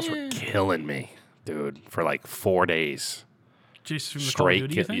 My eyeballs were killing me, dude, for like 4 days. Just from the Straight. Call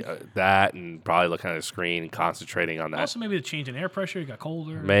of Duty, you think? That and probably looking at the screen and concentrating on that. Also, maybe the change in air pressure. It got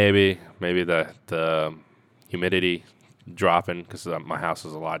colder. Maybe the humidity dropping because my house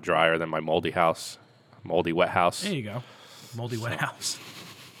is a lot drier than my moldy wet house. There you go. Moldy wet house.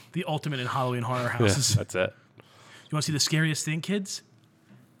 The ultimate in Halloween horror houses. That's it. You want to see the scariest thing, kids?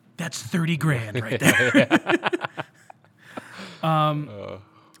 That's $30,000 right there.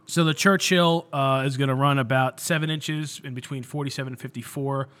 So the Churchill is going to run about 7 inches in between 47 and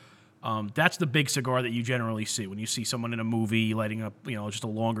 54. That's the big cigar that you generally see. When you see someone in a movie lighting up, just a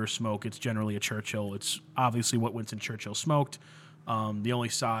longer smoke, it's generally a Churchill. It's obviously what Winston Churchill smoked. The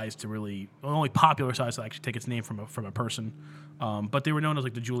only popular size to actually take its name from a person. But they were known as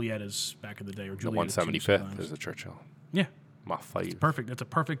like the Juliettas back in the day, or The Julietta 175th is a Churchill. Yeah, My fight. perfect. That's a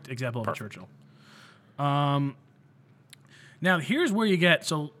perfect example of a Churchill. Now here's where you get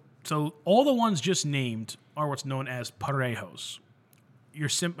so all the ones just named are what's known as parejos. You're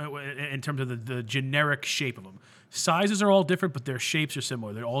in terms of the generic shape of them. Sizes are all different, but their shapes are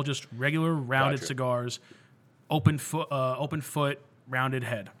similar. They're all just regular rounded Gotcha. cigars, open foot, rounded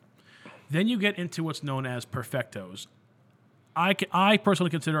head. Then you get into what's known as perfectos. I personally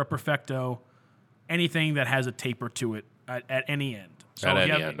consider a perfecto anything that has a taper to it at any end. So At if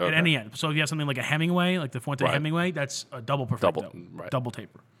you any have- end, At okay. any end. So if you have something like a Hemingway, like the Fuente Right. Hemingway, that's a double perfecto. Right. Double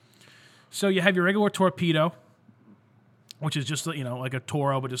taper. So you have your regular torpedo, which is just like a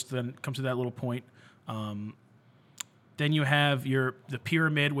Toro, but just then comes to that little point. Then you have the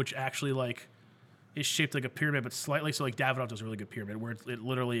pyramid, which actually like is shaped like a pyramid, but slightly. So like Davidoff does a really good pyramid where it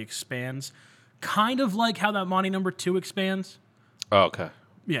literally expands, kind of like how that Monty No. 2 expands. Oh, okay.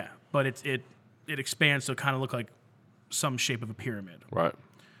 Yeah, but it expands to kind of look like some shape of a pyramid. Right.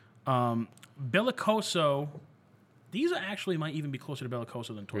 Bellicoso, these actually might even be closer to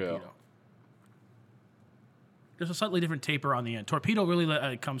Bellicoso than Torpedo. Yeah. There's a slightly different taper on the end. Torpedo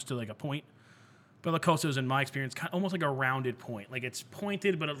really comes to like a point. Bellicoso is, in my experience, almost like a rounded point. Like it's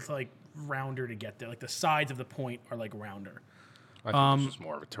pointed, but it's like rounder to get there. Like the sides of the point are like rounder. I think this was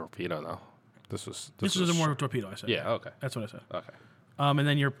more of a torpedo, though. This was more of a torpedo, I said. Yeah, okay. That's what I said. Okay. And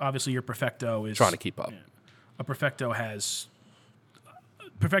then your Perfecto is... Trying to keep up. Yeah. A Perfecto has...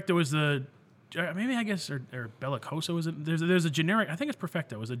 Perfecto is the... Maybe, I guess, or Bellicoso is it? There's a generic... I think it's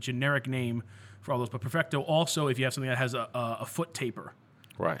Perfecto is a generic name for all those. But Perfecto also, if you have something that has a foot taper.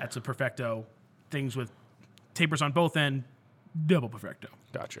 Right. That's a Perfecto. Things with tapers on both ends, double Perfecto.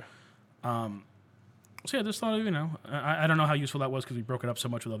 Gotcha. So yeah, just thought, I don't know how useful that was because we broke it up so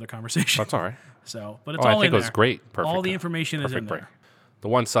much with other conversations. That's all right. So, but it's I all think in it was there. great. Perfect. All the information is in perfect there. break. The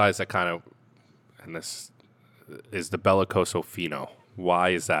one size that kind of, and this is the Bellicoso Fino. Why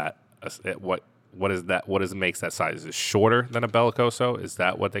is that? What is that? What makes that size? Is it shorter than a Bellicoso? Is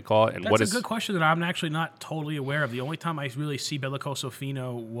that what they call it? And That's what a is good question that I'm actually not totally aware of. The only time I really see Bellicoso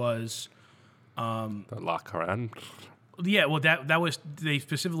Fino was... the La Caran? Yeah, well, that was... They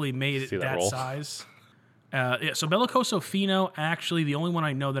specifically made See it that that roll? size. So Bellicoso Fino, actually, the only one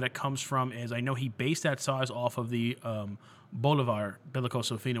I know that it comes from is I know he based that size off of the Bolivar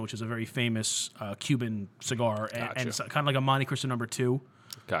Bellicoso Fino, which is a very famous Cuban cigar, and it's kind of like a Monte Cristo No. 2.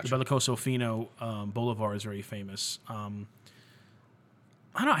 Gotcha. The Bellicoso Fino Bolivar is very famous. I don't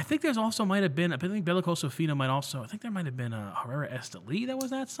know. I think there's also might have been. I think Bellicoso Fino might also. I think there might have been a Herrera Esteli that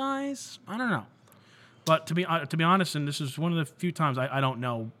was that size. I don't know. But to be honest, and this is one of the few times I don't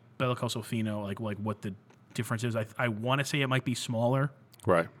know Bellicoso Fino like what the difference is. I want to say it might be smaller.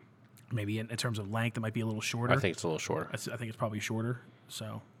 Right. Maybe in terms of length, it might be a little shorter. I think it's a little shorter. I think it's probably shorter.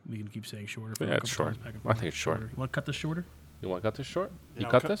 So we can keep saying shorter. For Yeah, a it's couple short. times back and I forth. think it's short. You want to cut this shorter? You want to cut this short? Yeah, You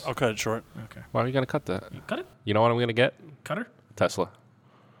cut this? I'll cut it short. Okay. Why are you going to cut that? Cut it? You know what I'm going to get? Cut her? Tesla.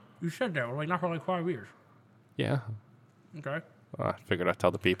 You said that. We're like not for like 5 years. Yeah. Okay. I figured I'd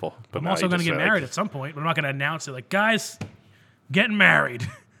tell the people. But I'm now also you going to just get said, married at some point, but I'm not going to announce it. Like, guys, getting married.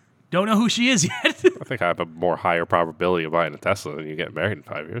 Don't know who she is yet. I think I have a more higher probability of buying a Tesla than you getting married in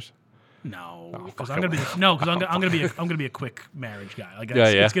 5 years. No, because I'm going to be a quick marriage guy. Like, Yeah.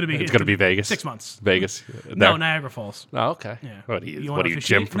 It's going to be Vegas. 6 months. Vegas. No, There. Niagara Falls. Oh, okay. Yeah. What are you, wanna Jim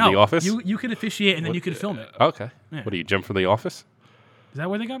officiate? from No, The Office? You can officiate and then you can film it. Okay. Yeah. What are you, Jim from The Office? Is that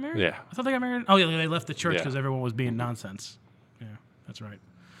where they got married? Yeah. I thought they got married. Oh, yeah, they left the church Yeah. because everyone was being nonsense. Yeah, that's right.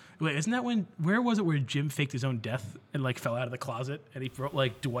 Wait, isn't that where was it where Jim faked his own death and like fell out of the closet and he wrote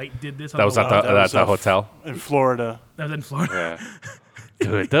like Dwight did this? That was at the hotel? In Florida. That was in Florida. Yeah.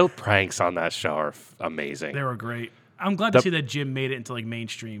 Dude, those pranks on that show are amazing. They were great. I'm glad to see that Jim made it into like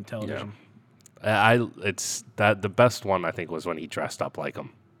mainstream Yeah. television. The best one I think was when he dressed up like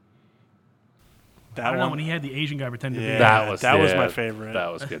him. I don't know when he had the Asian guy pretend to be. Yeah. that was my favorite.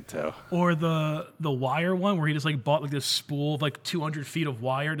 That was good too. Or the wire one where he just like bought like this spool of like 200 feet of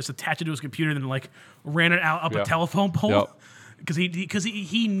wire, just attached it to his computer, and then like ran it out up a Yep. telephone pole Yep. because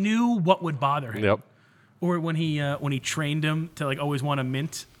he knew what would bother him. Yep. Or when he trained him to like always want a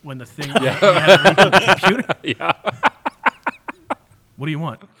mint when the thing he had to read to the computer. Yeah. What do you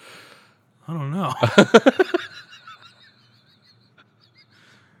want? I don't know.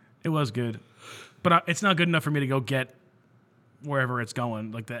 It was good, but it's not good enough for me to go get wherever it's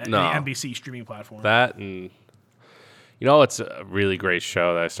going, like the NBC streaming platform. That and it's a really great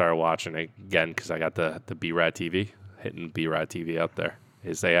show that I started watching again because I got the B-Rad TV, hitting B-Rad TV up there.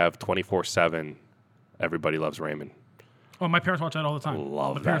 Is they have 24/7. Everybody Loves Raymond. Oh, my parents watch that all the time.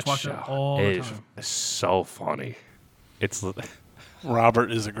 Love my parents that watch show. that all the It time. is so funny. It's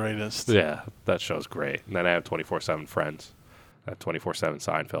Robert is the greatest. yeah, that show's great. And then I have 24/7 Friends. That 24/7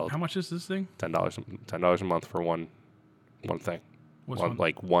 Seinfeld. How much is this thing? $10 a month for one thing. What's one, one?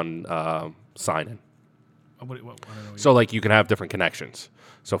 like one sign in. I don't know. So like you can have different connections.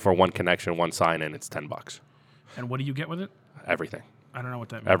 So for one connection, one sign in, it's $10. And what do you get with it? Everything. I don't know what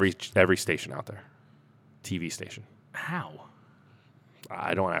that means. Every station out there. TV station. How?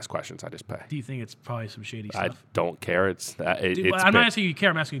 I don't ask questions. I just pay. Do you think it's probably some shady I stuff? don't care. It's that. It's I'm not asking you care.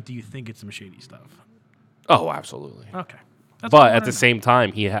 I'm asking you, do you think it's some shady stuff? Oh, absolutely. Okay. That's all I But wanted at the to know. same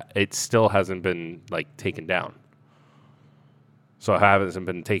time, it still hasn't been like taken down. So it hasn't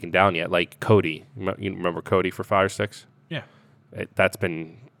been taken down yet. Like Cody, you remember Cody for Fire Sticks? Yeah. That's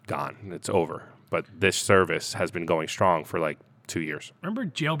been gone. It's over. But this service has been going strong for like 2 years. Remember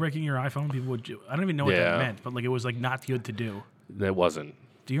jailbreaking your iPhone? People would. I don't even know what Yeah. that meant, but like it was like not good to do. It wasn't.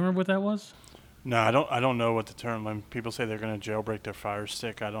 Do you remember what that was? No, I don't know what the term. When people say they're going to jailbreak their Fire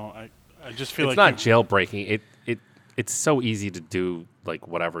Stick, I just feel It's like not jailbreaking. it's so easy to do like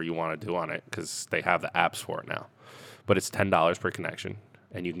whatever you want to do on it because they have the apps for it now. But it's $10 per connection,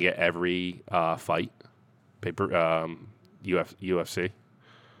 and you can get every fight, UFC.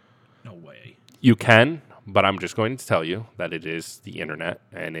 No way. You can, but I'm just going to tell you that it is the internet,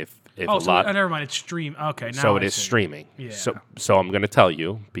 and if Oh, a so lot, never mind. It's stream. Okay, now so it I is see. streaming. Yeah. So I'm going to tell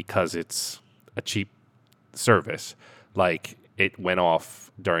you because it's a cheap service. Like it went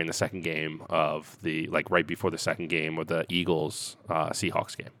off during the second game of right before the second game of the Eagles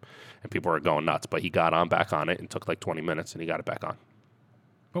Seahawks game, and people were going nuts. But he got back on it and took like 20 minutes, and he got it back on.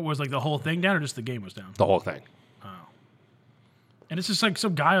 But was like the whole thing down, or just the game was down? The whole thing. And it's just like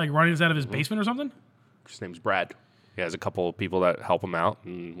some guy like running this out of his basement or something. His name's Brad. He has a couple of people that help him out,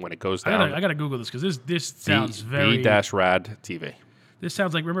 and when it goes down, I gotta Google this because this sounds very. V-Rad TV. This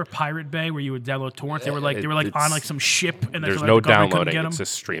sounds like, remember Pirate Bay where you would download torrents? They were like on it's- like some ship, and There's like, no the government couldn't downloading; get it's 'em.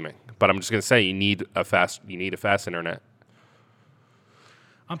 just streaming. But I'm just gonna say you need a fast internet.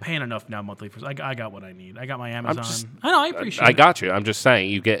 I'm paying enough now monthly for. I got what I need. I got my Amazon. I know. I appreciate. I it. got you. I'm just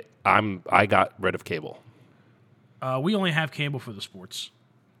saying I got rid of cable. We only have cable for the sports,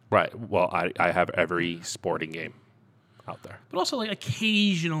 Right. Well, I have every sporting game out there. but also like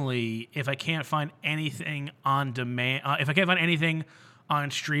occasionally, if I can't find anything on demand, if I can't find anything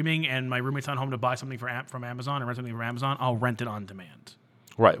on streaming, and my roommate's not home to buy something from Amazon or rent something from Amazon, I'll rent it on demand.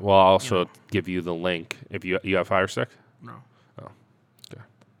 Right. Well, I'll also give you the link if you have Fire Stick. No. Okay.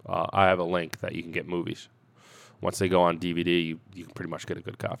 I have a link that you can get movies. Once they go on DVD, you can pretty much get a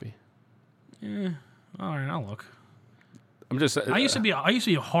good copy. All right, I'll look. I'm just. I used to be a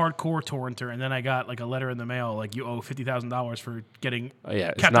hardcore torrenter, and then I got like a letter in the mail like you owe $50,000 for getting yeah,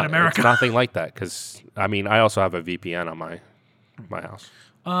 it's Captain America. It's nothing like that because I also have a VPN on my house.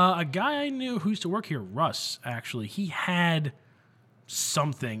 A guy I knew who used to work here, Russ. Actually, he had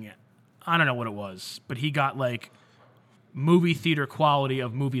something. I don't know what it was, but he got like movie theater quality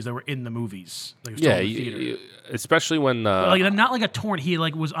of movies that were in the movies. Like, it was Yeah, told in the theater. especially when Like not like a torrent. He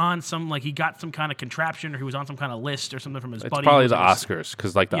like was on some like he got some kind of contraption or he was on some kind of list or something from his it's buddy. probably who the was- Oscars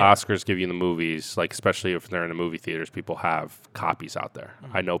because like the Yeah. Oscars give you the movies like especially if they're in the movie theaters, people have copies out there.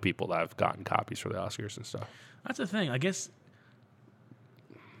 Mm-hmm. I know people that have gotten copies for the Oscars and stuff. That's the thing. I guess.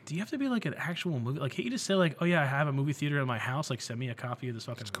 Do you have to be like an actual movie? Like, can't you just say like, "Oh yeah, I have a movie theater in my house. Like, send me a copy of this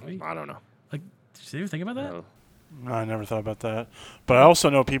fucking movie." I don't know. Like, did you ever think about that? No. No, I never thought about that. But I also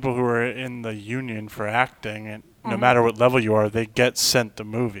know people who are in the union for acting, and no matter what level you are, they get sent the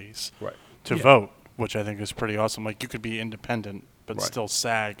movies Right. to Yeah. vote, which I think is pretty awesome. Like you could be independent but Right. still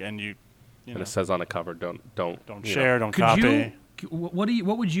SAG, and you And know, it says on the cover, don't don't you share, know. don't Could copy. you?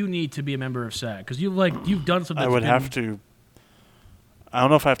 What would you need to be a member of SAG? Because you've done something. I would have to. I don't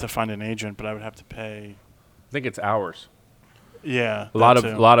know if I have to find an agent, but I would have to pay. I think it's hours. Yeah, A lot that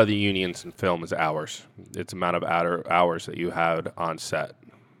of too. a lot of the unions in film is hours. It's amount of hours that you had on set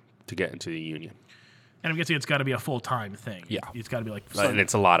to get into the union, And I'm guessing it's got to be a full time thing. Yeah. it's got to be like and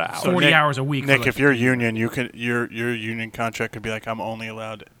it's a lot of hours. 40 Nick- hours a week. for, Nick, like, if you're union, you could your union contract could be like I'm only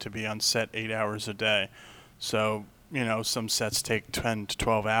allowed to be on set 8 hours a day. So some sets take 10 to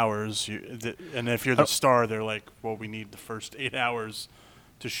 12 hours. And if you're the star, they're like, well, we need the first 8 hours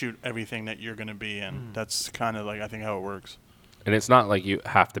to shoot everything that you're going to be in. That's kind of like I think how it works. And it's not like you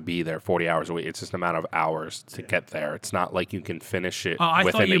have to be there 40 hours a week. It's just an amount of hours to get there. It's not like you can finish it I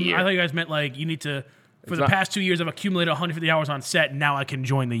within thought a year. you guys meant like you need to. For the not- past 2 years, I've accumulated 150 hours on set. Now I can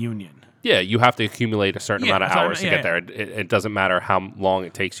join the union. Yeah, you have to accumulate a certain Yeah, amount of that's what I hours to meant, get there. It doesn't matter how long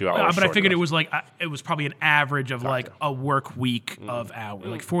it takes you. But I figured it was like it was probably an average of like a work week of hours,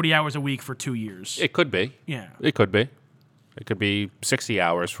 like 40 hours a week for 2 years. It could be. Yeah. It could be. It could be 60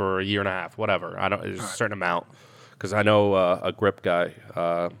 hours for a year and a half, whatever. I don't. There's a certain amount. Because I know a grip guy.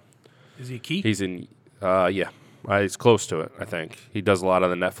 Is he a key? He's in. Yeah, he's close to it. I think he does a lot of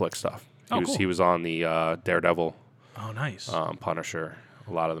the Netflix stuff. Cool. He was on the Daredevil, Oh, nice. Punisher,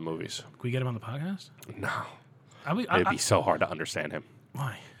 a lot of the movies. Can we get him on the podcast? No, I it'd be so hard to understand him.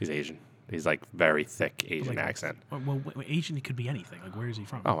 why? He's Asian. He's like very thick Asian Like- accent. Well, Asian, he could be anything. Like, where is he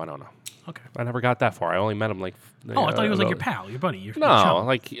from? Oh, I don't know. Okay. I never got that far. I only met him like. Oh, I thought he was like your pal, your buddy. Your No, chum.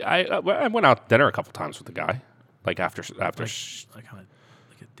 like I went out to dinner a couple times with the guy. Like after. Like kind of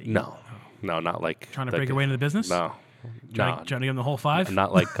like a date. No, not like Trying to the- break your way into the business? No, Trying to give him the whole five?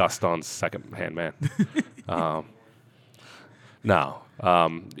 not like Gaston's second-hand man. No,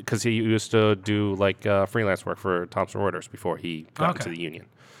 because he used to do like freelance work for Thomson Reuters before he got into Okay. the union,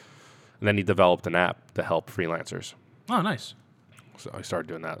 and then he developed an app to help freelancers. Oh, nice. So I started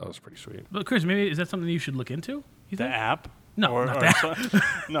doing that. That was pretty sweet. But Chris, maybe is that something you should look into? You The think? app? No, not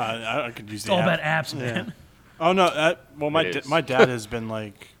that. No, I could use It's the all app. about apps, man. Oh no! My It is. my dad has been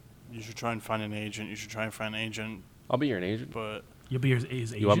like, you should try and find an agent. You should try and find an agent. I'll be your agent. but You'll be his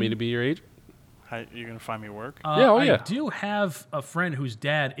agent. You want me to be your agent? how you gonna find me work? Yeah, I yeah. do have a friend whose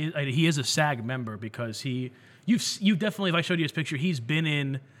dad he is a SAG member because you've definitely, if I showed you his picture, he's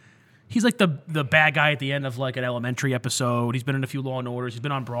like the bad guy at the end of like an Elementary episode. He's been in a few Law and Orders. He's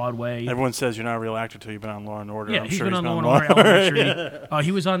been on Broadway. Everyone says you're not a real actor till you've been on Law and Order. Yeah, I'm he's sure been he's on been Law and on Order Elementary.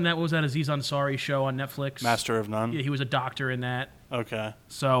 He was on that. What was that? Aziz Ansari show on Netflix. Master of None. Yeah, he was a doctor in that. Okay,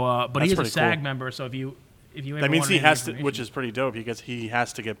 So, but he is That's a pretty SAG cool. member. So if you ever that means wanted he any has to, information- which is pretty dope. He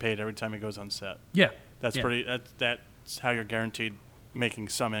has to get paid every time he goes on set. yeah, That's yeah. pretty. That's how you're guaranteed making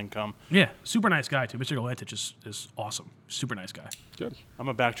some income. Yeah, super nice guy too. Mr. Galantich is awesome. Super nice guy. Good. I'm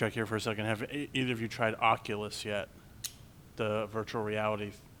gonna backtrack here for a second. Have either of you tried Oculus yet? The virtual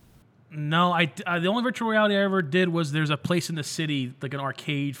reality. No, the only virtual reality I ever did was there's a place in the city, like an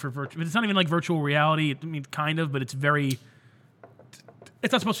arcade for virtual. It's not even like virtual reality. I mean, kind of, but it's very.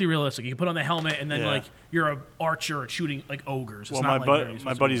 It's not supposed to be realistic. You can put on the helmet and then Yeah. like you're a archer shooting like ogres. It's Well, not my very supposed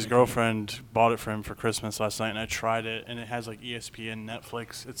my to be buddy's very- girlfriend bought it for him for Christmas last night, and I tried it, and it has like ESPN,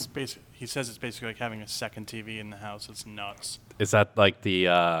 Netflix. It's he says it's basically like having a second TV in the house. It's nuts. Is that like the?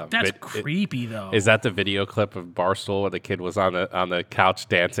 That's creepy though. Is that the video clip of Barstool where the kid was on the couch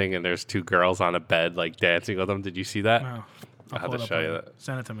dancing and there's two girls on a bed like dancing with him? Did you see that? No. I'll have pull to it up show you later. that.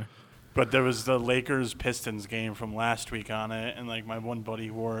 Send it to me. But there was the Lakers Pistons game from last week on it, and like my one buddy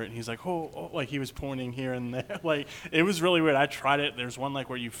wore it, and he's like, like he was pointing here and there, like it was really weird. I tried it. There's one like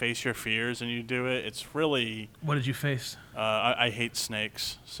where you face your fears and you do it. It's really. What did you face? I hate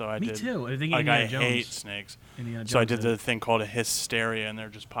snakes, so I Me did. too. I think Like Indiana I Jones. hate snakes. Indiana So I Jones did the thing called a hysteria, and they're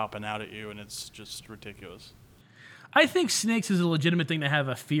just popping out at you, and it's just ridiculous. I think snakes is a legitimate thing to have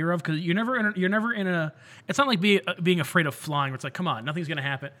a fear of because you're never in a. It's not like being afraid of flying. Where it's like, come on, nothing's gonna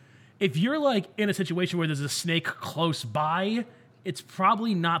happen. If you're like in a situation where there's a snake close by, it's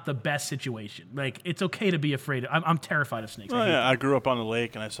probably not the best situation. Like it's okay to be afraid. I'm terrified of snakes. Oh, yeah, I grew up on the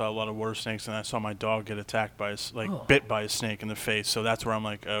lake, and I saw a lot of water snakes, and I saw my dog get attacked by bit by a snake in the face. So that's where I'm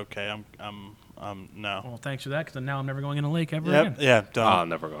like, okay, I'm no. Well, thanks for that because now I'm never going in a lake ever Yep, again. yeah, don't. Oh,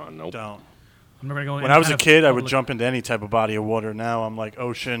 never going. Nope. Don't. I'm never going. When I was a kid, I would public jump into any type of body of water. Now I'm like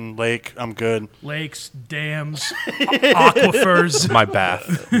ocean, lake, I'm good. lakes, dams, aquifers, My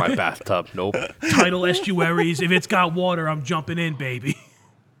bathtub. Nope. tidal estuaries. If it's got water, I'm jumping in, baby.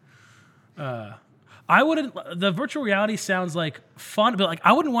 I wouldn't. The virtual reality sounds like fun, but like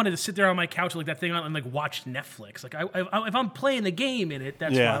I wouldn't want to sit there on my couch with like that thing on and like watch Netflix. Like if I'm playing the game in it,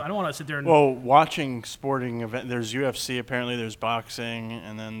 that's Yeah. fine. I don't want to sit there and. Well, watching sporting event, there's UFC apparently, there's boxing,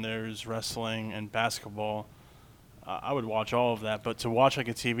 and then there's wrestling and basketball. I would watch all of that, but to watch like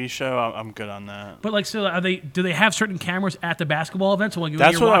a TV show, I'm good on that. But like, so do they have certain cameras at the basketball event? So when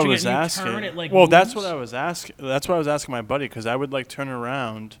That's you're what I watching was it and you asking. turn it, like, Well, that's moves? what I was asking. That's what I was asking my buddy because I would like turn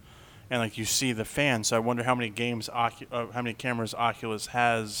around, and like you see the fans. So I wonder how many how many cameras Oculus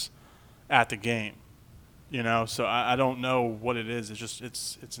has at the game. You know, so I don't know what it is. It's just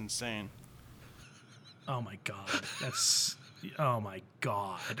it's insane. Oh my god, that's. Oh my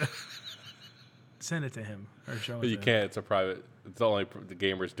god. Send it to him or show it. You to him. can't. It's a private. It's only the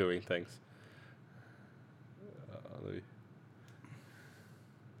gamers doing things. Let me-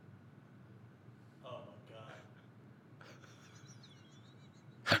 Oh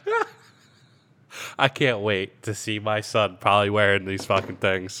my god. I can't wait to see my son probably wearing these fucking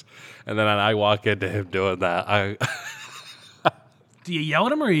things, and then I walk into him doing that. Do you yell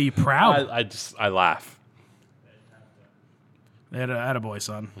at him or are you proud? I laugh. Attaboy,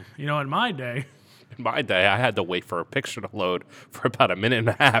 son. You know, in my day, In my day, I had to wait for a picture to load for about a minute and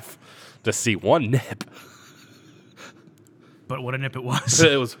a half to see one nip. but what a nip it was.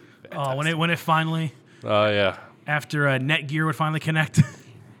 It was. Oh, when it finally, Oh yeah. after Netgear would finally connect,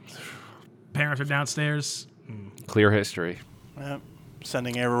 parents are downstairs. Clear history. Yep.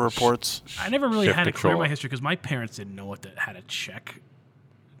 Sending error reports. I never really Shift had to clear control. my history because my parents didn't know how to check.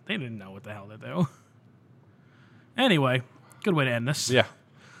 They didn't know what the hell to do. Anyway, good way to end this. Yeah.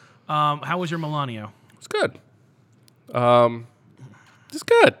 How was your Milano? It's good. Just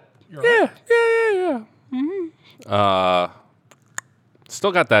good. Yeah. Mm-hmm.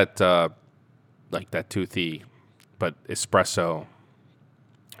 Still got that like that toothy, but espresso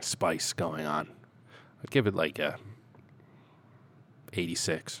spice going on. I'd give it like a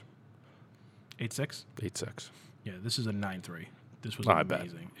 86. 8.6? 8.6. Yeah, this is a 9.3. This was I bet.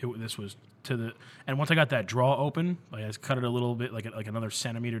 amazing. This was to the and once I got that draw open, like I just cut it a little bit, like another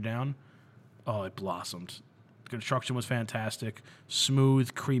centimeter down. Oh, it blossomed. The construction was fantastic,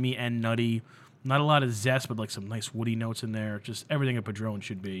 smooth, creamy, and nutty. Not a lot of zest, but like some nice woody notes in there. Just everything a Padron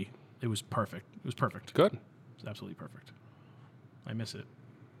should be. It was perfect. It was perfect. Good. It was absolutely perfect. I miss it.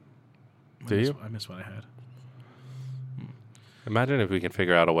 Do you? I miss what I had. Imagine if we can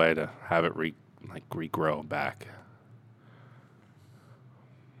figure out a way to have it regrow back.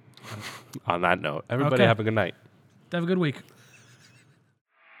 On that note, everybody Okay. have a good night. Have a good week.